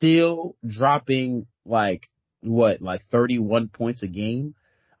still dropping like 31 points a game.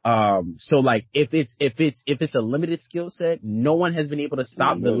 So like if it's a limited skill set, no one has been able to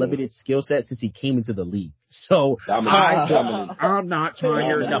stop the limited skill set since he came into the league. So I'm not trying to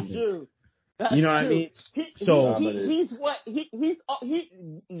hear nothing. You know what I mean?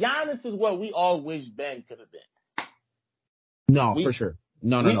 Giannis is what we all wish Ben could have been. No, for sure.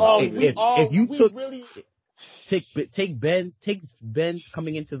 No. If you take Ben's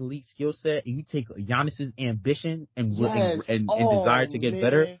coming into the league skill set, and you take Giannis's ambition and desire to get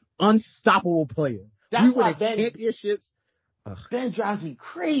better, unstoppable player. That's why championships. Ben drives me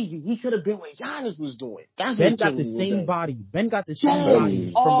crazy. He could have been what Giannis was doing. Ben got the same body. Ben got the same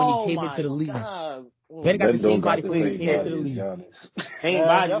body from when he came into the league. Ben got the same body from when he came into the league. Same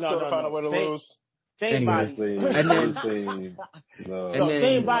body. No. Same body. Same body. No.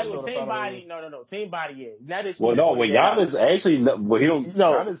 Same body. Yeah. That is. Well, no. Giannis actually,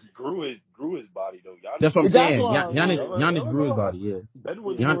 Giannis grew his body though. That's what I'm saying. Giannis grew his body. Yeah. Ben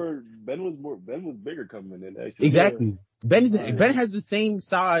was bigger coming in. Actually. Exactly. Ben has the same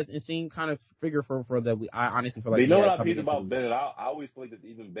size and same kind of figure for that. I honestly feel like. You know what I feel about Ben? I always feel like that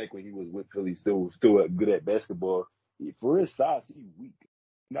even back when he was with Philly, still good at basketball. For his size, he's weak.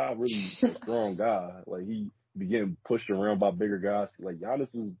 Not really a strong guy. Like he began pushed around by bigger guys. Like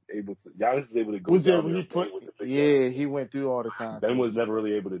Giannis was able to go. Was there when he put? Yeah, he went through all the time. Ben was never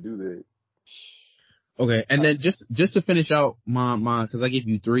really able to do that. Okay, and then just to finish out my because I gave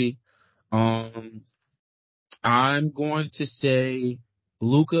you 3. I'm going to say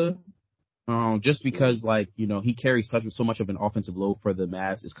Luka. Just because like, you know, he carries so much of an offensive load for the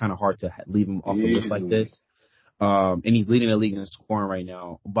Mavs, it's kind of hard to leave him off a list like this. And he's leading the league in scoring right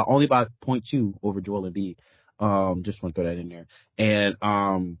now, but only by 0.2 over Joel Embiid. Just want to throw that in there. And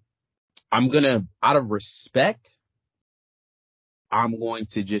I'm gonna, out of respect, I'm going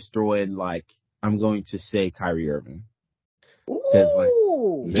to just throw in I'm going to say Kyrie Irving.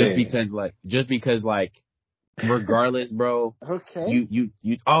 Just because regardless, bro. Okay. You.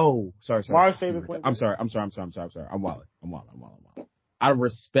 Oh, sorry. My favorite point. I'm sorry. I'm wilding. Out of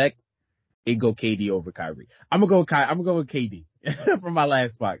respect, it go KD over Kyrie. I'm gonna go with KD for my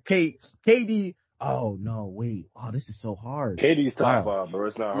last spot. KD Oh no, wait. Oh, this is so hard. KD's top 5, bro.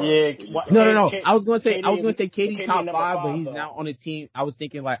 It's not hard. Yeah. No. I was gonna say KD's top 5, five, but he's though. now on the team. I was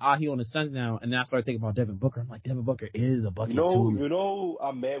thinking like, he on the Suns now, and then I started thinking about Devin Booker. I'm like, Devin Booker is a bucket too. You know,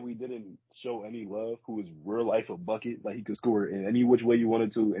 I'm mad we didn't show any love. Who is real life a bucket? Like he could score in any which way you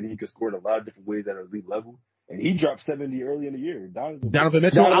wanted to, and he could score in a lot of different ways at an elite level. And he dropped 70 early in the year. Donovan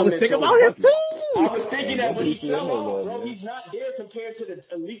Mitchell. I was thinking about him too. I was thinking that when he fell off, bro, he's not there compared to the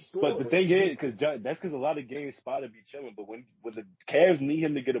elite scorers. But the thing is, that's because a lot of games Spot'd be chilling. But when the Cavs need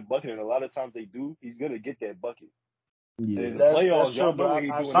him to get a bucket, and a lot of times they do, he's gonna get that bucket. Yeah. And in the playoffs, y'all know what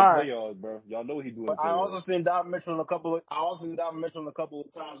he's doing in the playoffs, bro. Y'all know what he's doing. I also seen Donovan Mitchell a couple of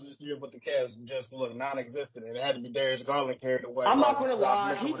times this year, but the Cavs just look non-existent. And it had to be Darius Garland carried away. I'm not gonna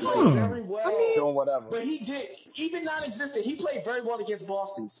lie, he played very well. Doing whatever. But he did, even non-existent, he played very well against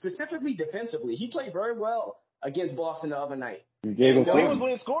Boston, specifically defensively. He played very well against Boston the other night. He was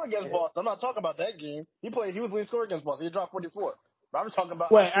leading scorer against Boston. I'm not talking about that game. He was leading scorer against Boston. He dropped 44. But I'm just talking about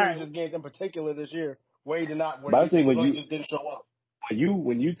just games in particular this year where he did not. Where he just didn't show up.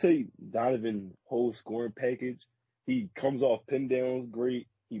 When you take Donovan's whole scoring package, he comes off pin downs great.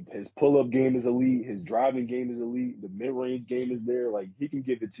 His pull up game is elite. His driving game is elite. The mid range game is there. Like he can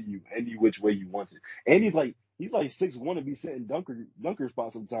give it to you any which way you want it. And he's like 6'1" and be sitting dunker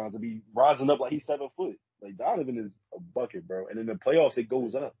spot sometimes and be rising up like he's 7 foot. Like Donovan is a bucket, bro. And in the playoffs, it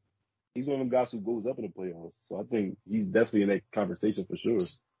goes up. He's one of them guys who goes up in the playoffs. So I think he's definitely in that conversation for sure.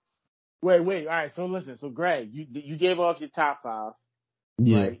 Wait. All right. So listen. So Greg, you gave off your top 5.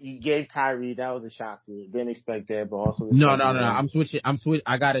 Yeah. Right? You gave Kyrie. That was a shocker. Didn't expect that, but also no. I'm switching.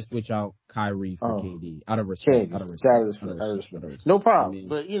 I gotta switch out Kyrie for KD out of respect. No problem.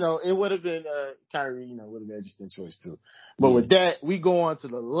 But it would have been Kyrie. Would have been an interesting choice too. But with that, we go on to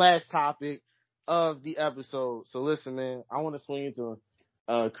the last topic of the episode. So listen, man. I want to swing into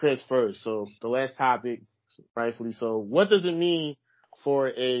Chris first. So the last topic, rightfully so. What does it mean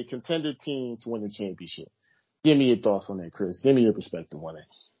for a contender team to win the championship? Give me your thoughts on that, Chris. Give me your perspective on it.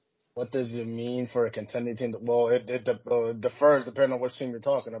 What does it mean for a contending team? Well, it differs depending on which team you're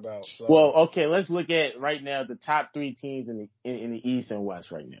talking about. So. Well, okay, let's look at right now the top 3 teams in the East and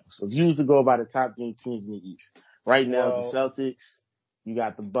West right now. So if you was to go by the top 3 teams in the East, right now the Celtics, you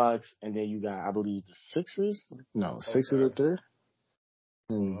got the Bucks, and then you got, I believe, the Sixers. No, Sixers are third.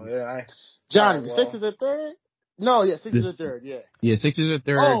 Johnny, the Sixers are third. No, Sixers are third. Yeah, Sixers are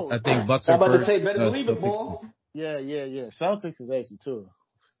third. I think Bucks are first. I'm about to say, better believe it, ball. Yeah. Celtics is actually 2.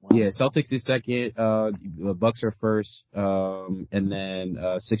 Wow. Yeah, Celtics is second. Bucks are first. And then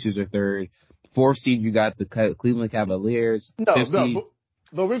Sixers are third. 4th seed, you got the Cleveland Cavaliers. No,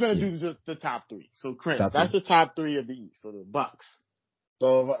 but we're gonna do just the top 3. So, Chris, that's the top 3 of the East. So the Bucks.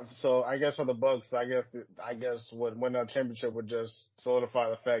 So I guess for the Bucks, I guess winning a championship would just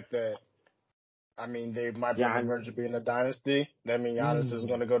solidify the fact that. I mean, they might be on the verge of being a dynasty. That means Giannis is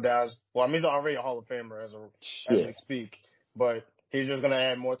going to go down. Well, I mean, he's already a Hall of Famer as we speak, but he's just going to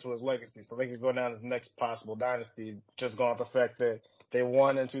add more to his legacy. So they can go down as next possible dynasty, just going off the fact that they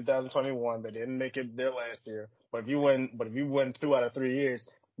won in 2021. They didn't make it there last year. But if you win 2 out of 3 years,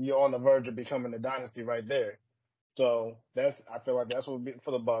 you're on the verge of becoming a dynasty right there. So I feel like that's what would be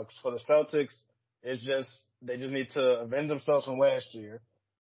for the Bucks. For the Celtics, they just need to avenge themselves from last year.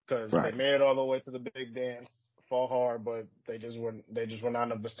 Because they made it all the way to the big dance, fought hard, but they just were not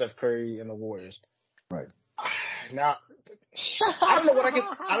enough with Steph Curry and the Warriors. Right. Now, I don't know what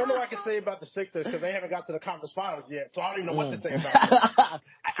I can say about the Sixers because they haven't got to the conference finals yet, so I don't even know what to say about them.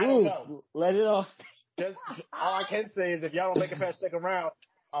 I don't know. Let it off. Just all I can say is if y'all don't make it past second round,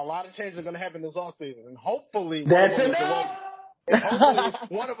 a lot of changes are going to happen this offseason, and hopefully that's enough.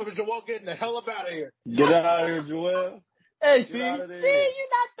 Hopefully one of them is Joel getting the hell up out of here. Get out of here, Joel. Hey, see, you're not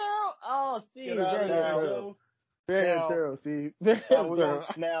thorough. Oh, see, very thorough. See,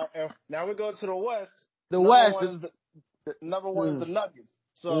 now we go to the West. The West is number one is the Nuggets.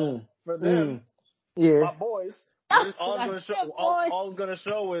 So for them, my boys, all it's gonna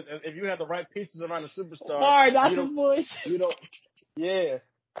show is if you have the right pieces around the superstar. Sorry, not the boys.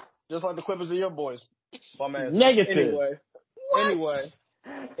 Just like the Clippers are your boys. My man. Negative. Anyway.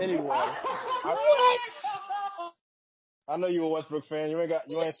 I know you're a Westbrook fan. You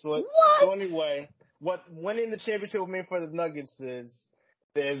ain't slick. So anyway, what winning the championship would mean for the Nuggets is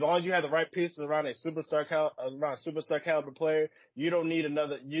that as long as you have the right pieces around a superstar caliber player, you don't need a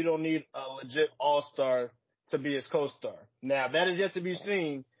legit all-star to be his co-star. Now that is yet to be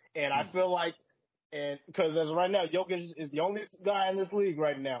seen, and I feel like, because as of right now, Jokic is the only guy in this league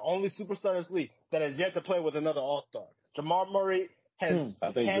right now, only superstar in this league that has yet to play with another all-star. Jamal Murray has.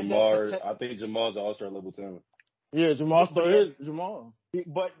 I think Jamal's an all-star level talent. Yeah, Jamal still is Jamal.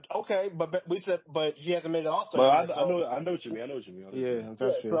 But we said, but he hasn't made an All-Star. But I know what you mean. Yeah,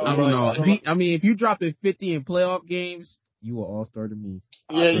 that's true. I don't know. If you dropped a 50 in playoff games, you were All-Star to me.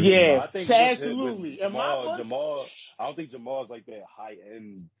 Yeah. I think absolutely. Jamal, I don't think Jamal's like that high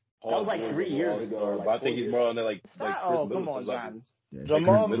end. That was like 3 years ago. But I think he's more on that like Chris come on, John. Yeah,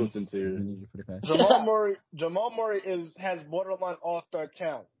 Jamal Middleton's here. Jamal Murray has borderline All-Star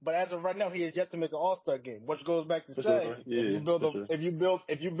talent, but as of right now, he has yet to make an All-Star game, which goes back to say if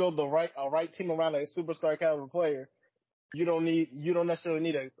you build a right team around a superstar caliber player, you don't necessarily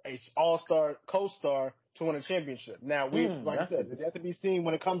need a All-Star co-star to win a championship. Now like I said, it's yet to be seen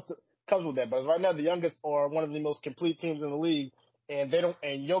when it comes with that. But right now, the Youngest are one of the most complete teams in the league, and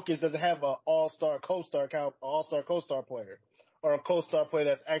Jokic doesn't have an All-Star co-star player. Or a co-star player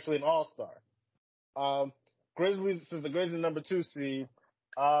that's actually an all-star. Grizzlies, since the Grizzlies number 2 seed,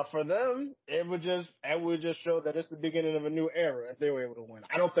 for them, it would just show that it's the beginning of a new era if they were able to win.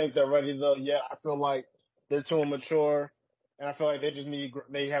 I don't think they're ready though yet. I feel like they're too immature, and I feel like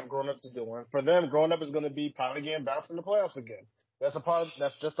they have grown up to do it. For them, growing up is going to be probably getting bounced in the playoffs again. That's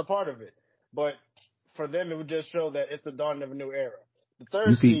just a part of it. But for them, it would just show that it's the dawn of a new era. The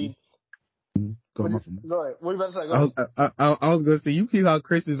third seed. Go ahead. What are you about to say? Go ahead. I was going to say, you see how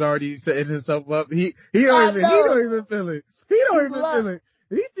Chris is already setting himself up. He don't even feel it. He don't even feel it.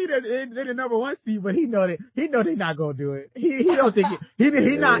 He see that they're the number 1 seed, but he know they're not gonna do it. He don't think he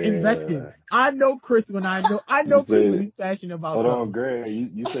not invested. I know Chris when I know Chris when he's passionate about. Hold on, Greg.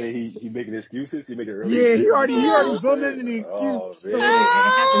 You say he making excuses? He making early. Yeah, he already building an excuse. So when it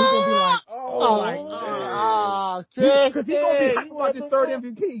happens, he's gonna be like, because he's gonna be hyped about his third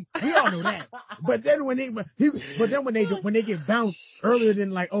MVP. We all know that. But then when they get bounced earlier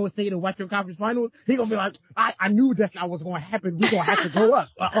than like say the Western Conference Finals, he gonna be like, I knew that's not what's gonna happen. We gonna have to go up.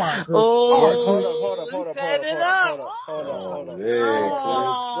 Hold up.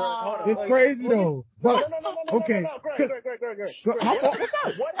 It's crazy though. But okay. Greg.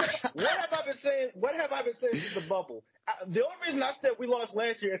 What have I been saying since the bubble? The only reason I said we lost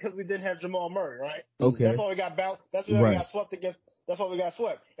last year is because we didn't have Jamal Murray, right? Okay. That's why we got bounced. That's why we got swept against. That's why we got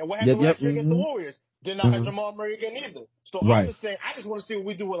swept. And what happened last year against the Warriors? Did not have Jamal Murray again either. So I'm just saying, I just want to see what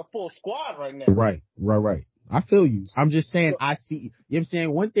we do with a full squad right now. Right. I feel you. I'm just saying, I see, you know what I'm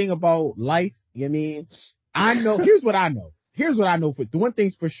saying? One thing about life, you know what I mean? I know, here's what I know. For one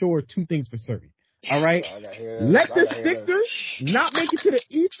thing's for sure, 2 things for certain. All right? Let the Sixers not make it to the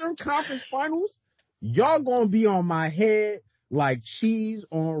Eastern Conference Finals. Y'all gonna be on my head like cheese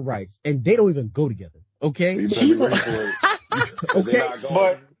on rice. And they don't even go together. Okay? Okay? Hold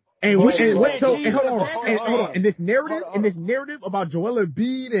on. And this narrative about Joel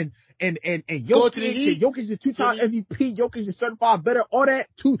Embiid and Jokic is 2-time MVP, Jokic is certified better, all that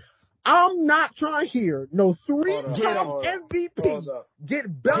too. I'm not trying to hear no 3-time MVP get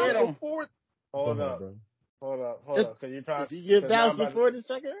bounced before. Hold up. Cause you're trying to get bounced before the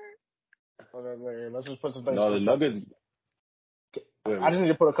second round? Hold on, Larry. Let's just put some things. No, the Nuggets. I just need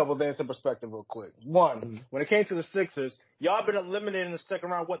to put a couple things in perspective real quick. One, when it came to the Sixers, y'all been eliminated in the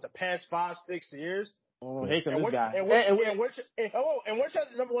second round, the past 5-6 years? Hey, come this guy. And which has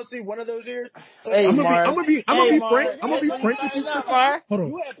the number 1 seed one of those years? Hey, I'm gonna be frank with you. Hold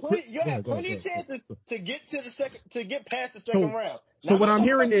on. You had plenty of chances to get past the second round. So what I'm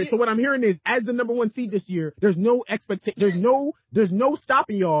hearing is, as the number 1 seed this year, there's no expectation. There's no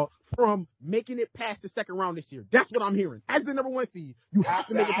stopping y'all from making it past the second round this year. That's what I'm hearing. As the number 1 seed, you have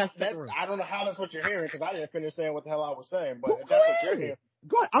to make it past the second round. I don't know how that's what you're hearing because I didn't finish saying what the hell I was saying. But if that's what you're hearing.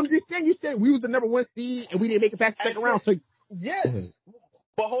 Go ahead. I'm just saying, you said we was the number 1 seed and we didn't make it past the second round. So yes,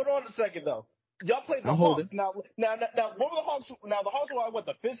 but hold on a second though. Y'all played the Hawks. Now, what were the Hawks? Now the Hawks were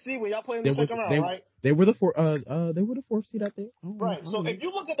the 5th seed when y'all played in the second round, right? They were the 4th seed, I think. Right. So if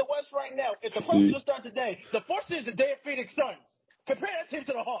you look at the West right now, if the playoffs will start today, the 4th seed is the day of Phoenix Suns. Compare that team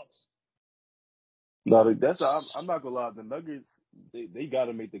to the Hawks. No, I'm not gonna lie. The Nuggets, they got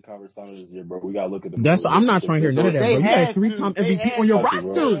to make the conference finals this year, bro. We got to look at them. I'm not trying to hear none of that, bro. You got a 3-time MVP on your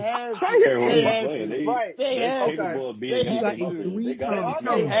roster. They're capable of being. You got a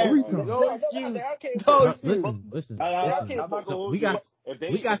 3-time. Listen. We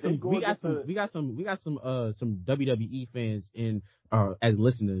got some WWE fans in as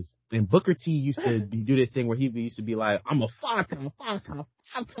listeners. And Booker T used to do this thing where he used to be like, I'm a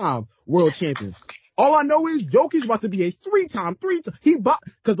 5-time world champion. All I know is Jokic about to be a 3-time.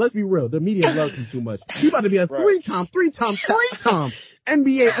 Because let's be real, the media loves him too much. He about to be a 3-time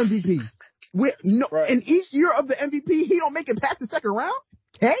NBA MVP. In each year of the MVP, he don't make it past the second round.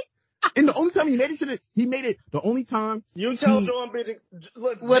 Okay? And the only time he made it the only time. You tell Joel Embiid,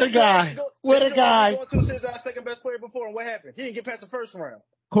 look, what a guy. What a guy. Going to the series, our second best player before, and what happened? He didn't get past the first round.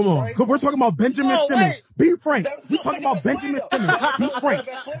 Come on, right? We're talking about Benjamin Simmons. Be frank. We're talking about Benjamin Simmons. Be frank.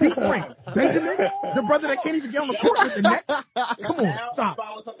 Be frank. Benjamin, the brother that can't even get on the court with the Nets. Come on, stop.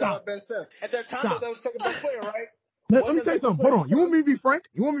 At that time, that was second best player, right? Let me tell you something. Hold on. You want me to be frank?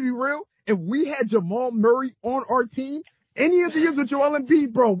 You want me to be real? If we had Jamal Murray on our team, any of the years with Joel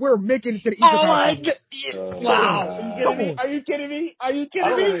Embiid, bro, we're making it to the Eastern Conference. Oh my God! Wow! Are you kidding me? Are you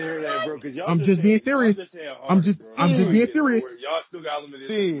kidding me? I don't want to hear that, bro. Because y'all I'm just being serious. I'm just being serious. Y'all still got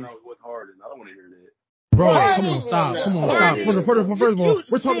limited with Harden. I don't want to hear that. Bro, come on, stop.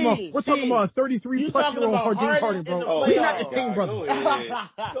 First of all, we're talking about a 33-plus-year-old James Harden, bro. He's not the same brother.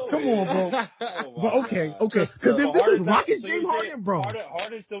 Come on, bro. But okay. Because if this is Rockets James Harden, bro.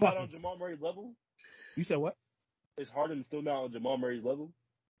 Harden's still not on Jamal Murray's level? You said what? Is Harden still not on Jamal Murray's level?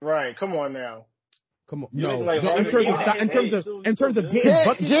 Right. Come on now. Come on. No. In terms of getting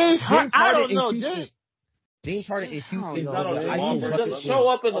buckets, James Harden, I don't know. James Harden in Houston he doesn't show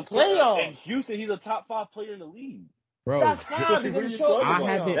up in the playoffs. In Houston, he's a top 5 player in the league. Bro, that's fine. He doesn't show up.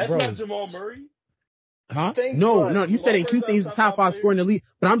 That's not Jamal Murray. Huh? No. You said in Houston he's a top 5 scorer in the league,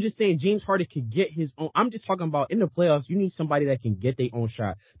 but I'm just saying James Harden could get his own. I'm just talking about in the playoffs, you need somebody that can get their own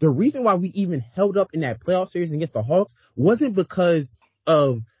shot. The reason why we even held up in that playoff series against the Hawks wasn't because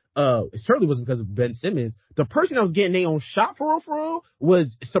of it certainly wasn't because of Ben Simmons. The person that was getting their own shot for real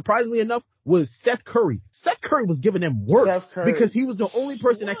was, surprisingly enough, was Seth Curry. Seth Curry was giving them work because he was the only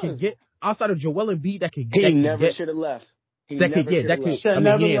person that could get outside of Joel Embiid that could get. He never should have left. He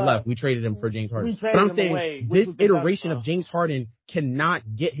ain't left. We traded him for James Harden. But I'm saying this iteration of James Harden cannot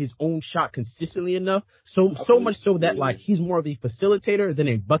get his own shot consistently enough. So much so that like he's more of a facilitator than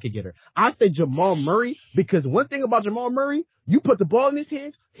a bucket getter. I say Jamal Murray because one thing about Jamal Murray, you put the ball in his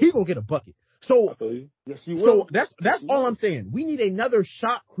hands, he gonna get a bucket. So yes, he will. So that's all I'm saying. We need another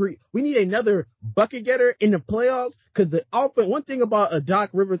we need another bucket getter in the playoffs because the offense. One thing about a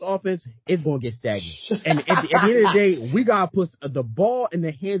Doc Rivers offense is going to get stagnant. And at the end of the day, we gotta put the ball in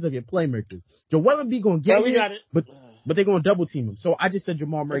the hands of your playmakers. Joel Embiid gonna get it, but they're gonna double team him. So I just said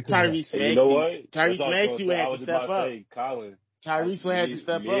Jamal Murray. Tyrese Maxey. You know what? Tyrese Maxey would have to step up. Colin. Tyrese would have to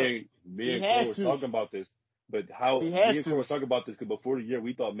step up. Me and Cole were talking about this. But me and Cole were talking about this because before the year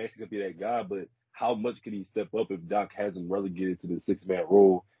we thought Maxey could be that guy, but how much can he step up if Doc has him relegated to the 6-man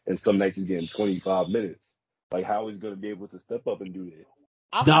role and some nights he's getting 25 minutes? Like how is he going to be able to step up and do that?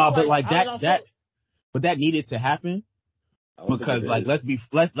 But that needed to happen because like let's be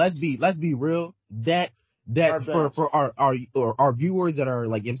real. That for our viewers that are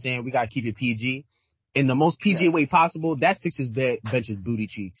like, you know what I'm saying, we gotta keep it PG in the most PG way possible. That Sixers bench is booty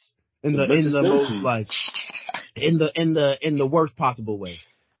cheeks. In the most like in the worst possible way.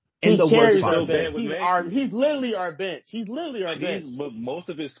 He's literally our bench. But most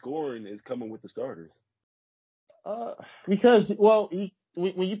of his scoring is coming with the starters. Because when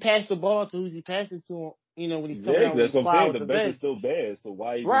you pass the ball to who's he passes to, you know, when he's coming out that's with what I'm saying. the bench is still bad. So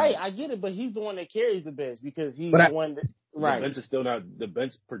why? Right, I get it, but he's the one that carries the bench because he's the one that. Right. The bench is still not. The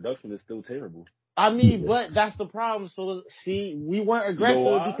bench production is still terrible. I mean, but that's the problem. So, see, we weren't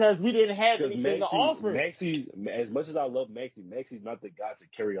aggressive because we didn't have anything to offer. Maxey, as much as I love Maxey's not the guy to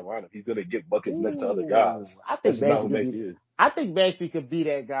carry a lineup. He's going to get buckets next to other guys. I think Maxey could be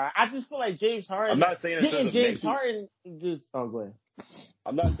that guy. I just feel like James Harden. I'm not saying Harden just. Oh, go ahead.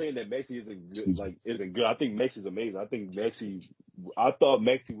 I'm not saying that Maxey isn't good. I think Maxey's amazing. I thought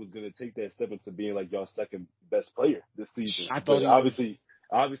Maxey was going to take that step into being like y'all's second best player this season.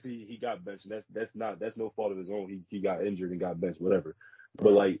 Obviously, he got benched. That's no fault of his own. He got injured and got benched, whatever.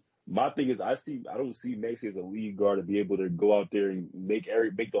 But like my thing is, I don't see Maxey as a lead guard to be able to go out there and make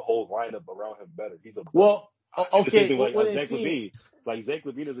the whole lineup around him better. He's a okay. Like Zach LaVine. Like Zach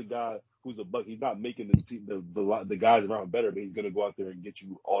LaVine is a guy who's a bucket. He's not making the guys around better, but he's gonna go out there and get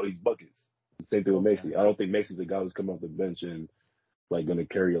you all these buckets. Same thing with Maxey. I don't think Maxey's a guy who's coming off the bench and like gonna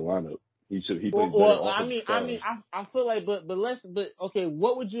carry a lineup. I feel like, but okay,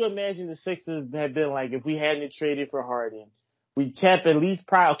 what would you imagine the Sixers had been like if we hadn't traded for Harden? We kept we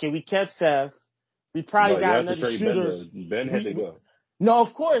kept Seth. We probably got another shooter. Ben had to go. No,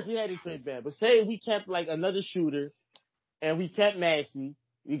 of course we had to trade Ben. But say we kept like another shooter and we kept Maxey.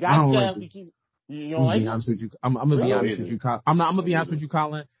 We got Seth. You don't like him? I'm gonna be honest with you, Colin. I'm gonna be honest with you,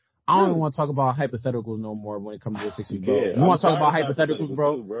 Colin. I don't even want to talk about hypotheticals no more when it comes to the Sixers, bro. You want to talk about hypotheticals,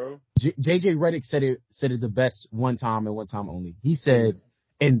 bro? JJ Redick said it the best one time and one time only. He said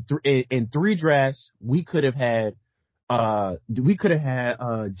in 3 drafts we could have had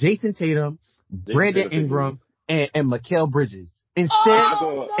Jason Tatum, Brandon Ingram, and Mikal Bridges. Instead,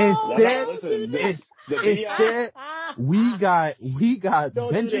 we got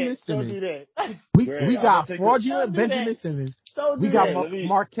Benjamin Simmons. We got fraudulent Benjamin Simmons. We got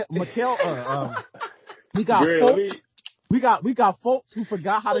we got folks who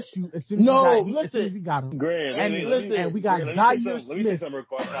forgot how to shoot as soon as we got him. And we got Zaire Smith. Zaire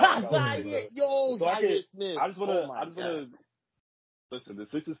Smith. I just wanna listen, the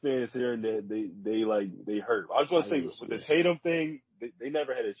Sixers fans here and there, they hurt. I just want to say, with the Tatum thing, they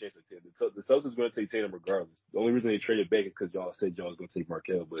never had a chance to Tatum. The Celtics going to take Tatum regardless. The only reason they traded back is because y'all said y'all was going to take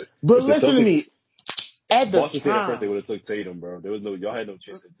Markelle. But listen to me. At the Boston time, first, they would have took Tatum, bro. Y'all had no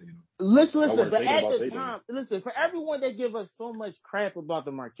chance at Tatum. Listen. But at the time, for everyone that give us so much crap about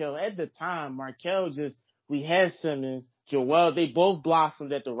the Markelle, at the time, Markelle we had Simmons, Joel, they both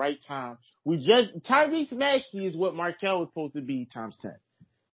blossomed at the right time. Tyrese Maxey is what Markelle was supposed to be times 10.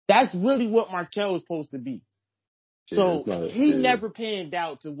 That's really what Markelle was supposed to be. So he never panned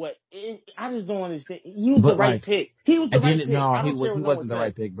out to what I just don't understand. He was the right pick. He was the right pick. No, he wasn't the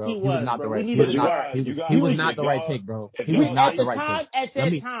right pick, bro. He was not the right pick. He was not the right pick, bro. He was not the right pick.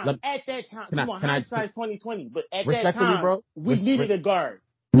 At that time, hindsight's 2020, but at that time, bro, we needed a guard.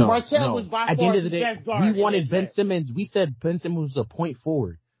 No, Markelle was by far the best guard. We wanted Ben Simmons. We said Ben Simmons was a point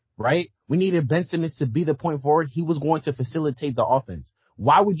forward, right? We needed Ben Simmons to be the point forward. He was going to facilitate the offense.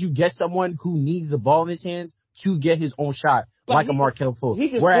 Why would you get someone who needs the ball in his hands to get his own shot like a Markelle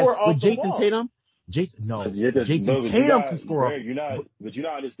Fultz? Whereas with Jason Tatum can score. Greg, you're not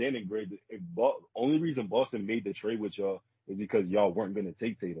understanding, Greg. Only reason Boston made the trade with y'all is because y'all weren't going to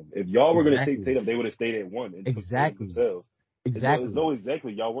take Tatum. If y'all were going to take Tatum, they would have stayed at 1 and took themselves. Exactly.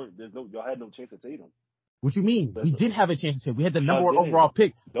 Y'all had no chance at Tatum. What you mean? We did have a chance to take. We had the number 1 overall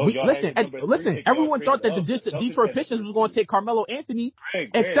pick. Listen. Everyone thought that the Detroit Pistons was going to take Carmelo Anthony,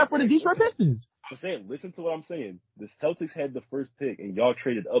 except for the Detroit Pistons. I'm saying, listen to what I'm saying. The Celtics had the first pick, and y'all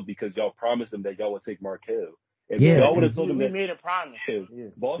traded up because y'all promised them that y'all would take Markelle. If y'all would have told them that, made a promise.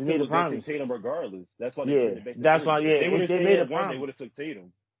 Boston was going to take Tatum regardless. That's why they traded back. That's why. Yeah, they made a promise. They would have took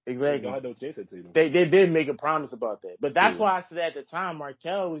Tatum. Exactly. Y'all had no chance at Tatum. They did make a promise about that. But that's why I said at the time,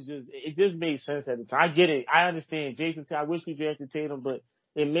 Markelle it just made sense at the time. I get it. I understand. Jason, I wish we drafted Tatum, but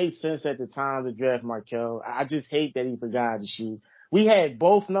it made sense at the time to draft Markelle. I just hate that he forgot to shoot. We had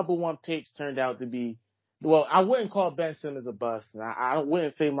both number 1 picks turned out to be, well, I wouldn't call Ben Simmons a bust. I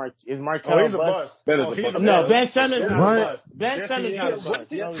wouldn't say is Markelle a bust. No, Ben Simmons is not a bust. Ben Simmons not a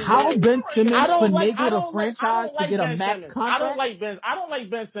bust. How Ben Simmons finagled a franchise to get a max contract? I don't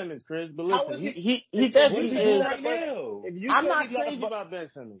like Ben Simmons, Chris, but listen, he definitely is. I'm not crazy about Ben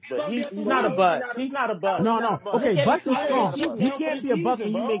Simmons, but he's not a bust. He's not a bust. No. Okay, bust is strong. You can't be a bust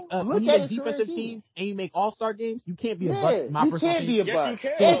when you make defensive teams and you make all-star games. You can't be a bust. You can't be a bust.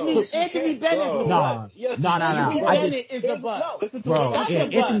 Anthony Bennett is a bust. No. Bennett is a bust. Bro,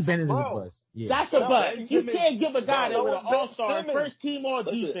 Anthony Bennett is a bust. Yeah. That's a bust. You can't give a guy that with an all-star first team all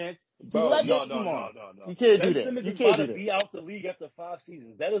defense. No. You can't do that. You can't do that. Be out the league after 5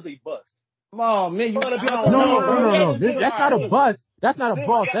 seasons. That is a bust. Oh man, No. That's not a bust. That's not a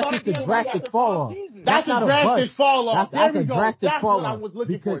bust. That's just a drastic fall off. That's a drastic fall off. That's a drastic fall off. That's what I was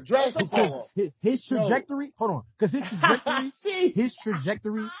looking for. Drastic fall off. His trajectory. Hold on, because his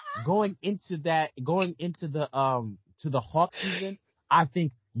trajectory going into the Hawks season, I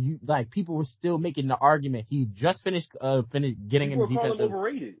think people were still making the argument. He just finished getting in the defensive. People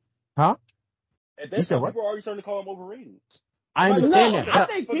overrated. Huh? At that time, people are already starting to call him overrated. I understand that,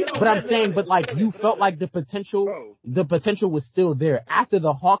 but I'm saying, you felt like the potential was still there after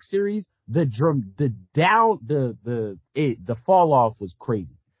the Hawks series. The fall off was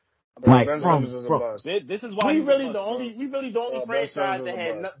crazy. This is why we really the only franchise that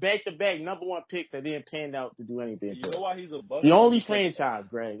had back-to-back number 1 picks that didn't pan out to do anything. You know why he's a bust? The only franchise,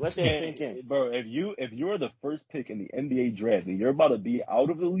 Greg. Let that sink in, bro. If you're the first pick in the NBA draft and you're about to be out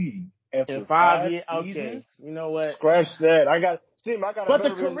of the league after 5 years, seasons, okay. You know what? Scratch that. I got. But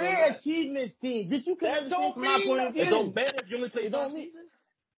the career achievements team, did you understand from my point of view? It don't matter if you only play 5 seasons.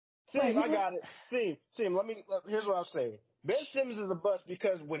 I got it. Here's what I'm saying. Ben Simmons is a bust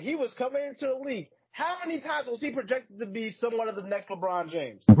because when he was coming into the league, how many times was he projected to be somewhat of the next LeBron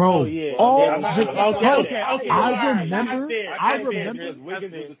James? Bro, yeah. Okay. I remember. Wiggins was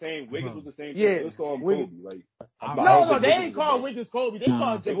the same. Yeah. It was called Kobe. No, they didn't call Wiggins Kobe. They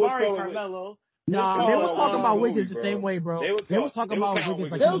called Jabari Carmelo. No, they was talking about Wiggins the same way, bro. They was talking about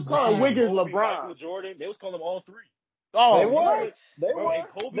Wiggins like they was calling Wiggins LeBron. Jordan. They was calling them all 3. Oh, they were.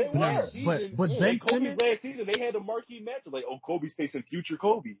 But Ben Kobe's last season, they had a marquee matchup. Like, Kobe's facing future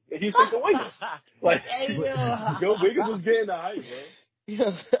Kobe, and he's facing Wiggins. Joe Wiggins was getting the hype, bro.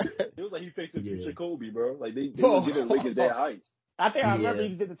 It was like he facing future Kobe, bro. Like they were giving Wiggins that hype. I remember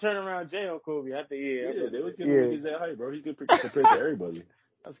he did the turnaround J on Kobe. I think, they was giving him that hype, bro. He could compare to everybody.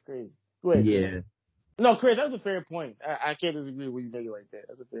 That's crazy. Go ahead, Chris. No, Chris, that's a fair point. I can't disagree with you make it like that.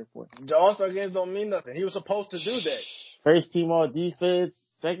 That's a fair point. The All-Star games don't mean nothing. He was supposed to do that. First team all defense,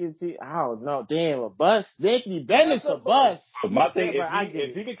 second team. I don't know. Damn, a bust. Anthony Bennett's a bust. But my thing,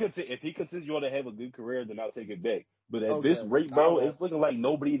 if he continues to have a good career, then I'll take it back. But at this rate, bro, it's looking like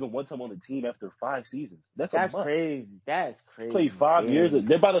nobody even wants him on the team after 5 seasons. That's crazy. That's crazy. Played 5 years. The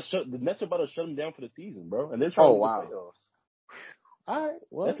Nets are about to shut him down for the season, bro. And they're trying to win the playoffs. All right.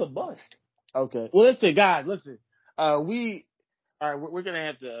 Well, that's a bust. Okay. Well, listen, guys. We're going to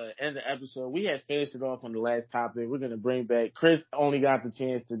have to end the episode. We had finished it off on the last topic. We're going to bring back, Chris only got the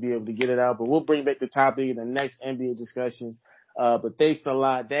chance to be able to get it out, but we'll bring back the topic in the next NBA discussion. But thanks a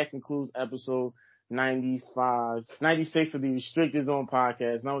lot. That concludes episode 96 of the Restricted Zone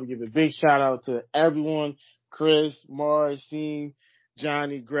podcast. And I want to give a big shout out to everyone, Chris, Mars, Sean,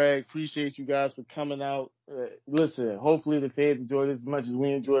 Johnny, Greg. Appreciate you guys for coming out. Listen, hopefully the fans enjoyed this as much as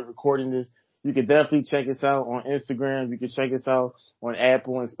we enjoyed recording this. You can definitely check us out on Instagram. You can check us out on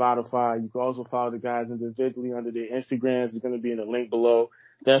Apple and Spotify. You can also follow the guys individually under their Instagrams. It's going to be in the link below.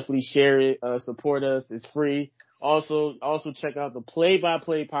 Definitely share it. Support us. It's free. Also check out the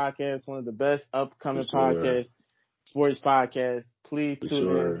Play-by-Play podcast, one of the best upcoming podcasts, sports podcasts. Please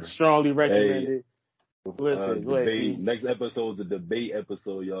tune in. Strongly recommend it. Listen, go ahead. Next episode is the debate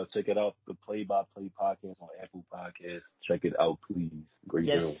episode, y'all. Check it out. The Play-by-Play podcast on Apple Podcasts. Check it out, please. Great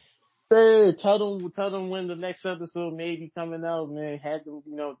show. Sir, tell them when the next episode may be coming out, man. Had them,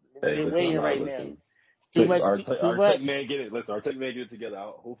 they're waiting right now. Too much. Our tech man get it. Listen, our tech man get it together.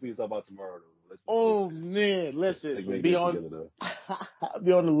 Hopefully it's about tomorrow, though. Listen. Be on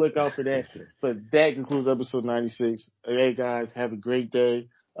the lookout for that. But that concludes episode 96. Hey guys, have a great day.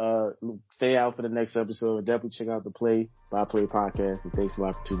 Stay out for the next episode. Definitely check out the Play-by-Play podcast. And thanks a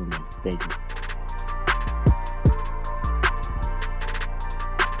lot for tuning in. Thank you.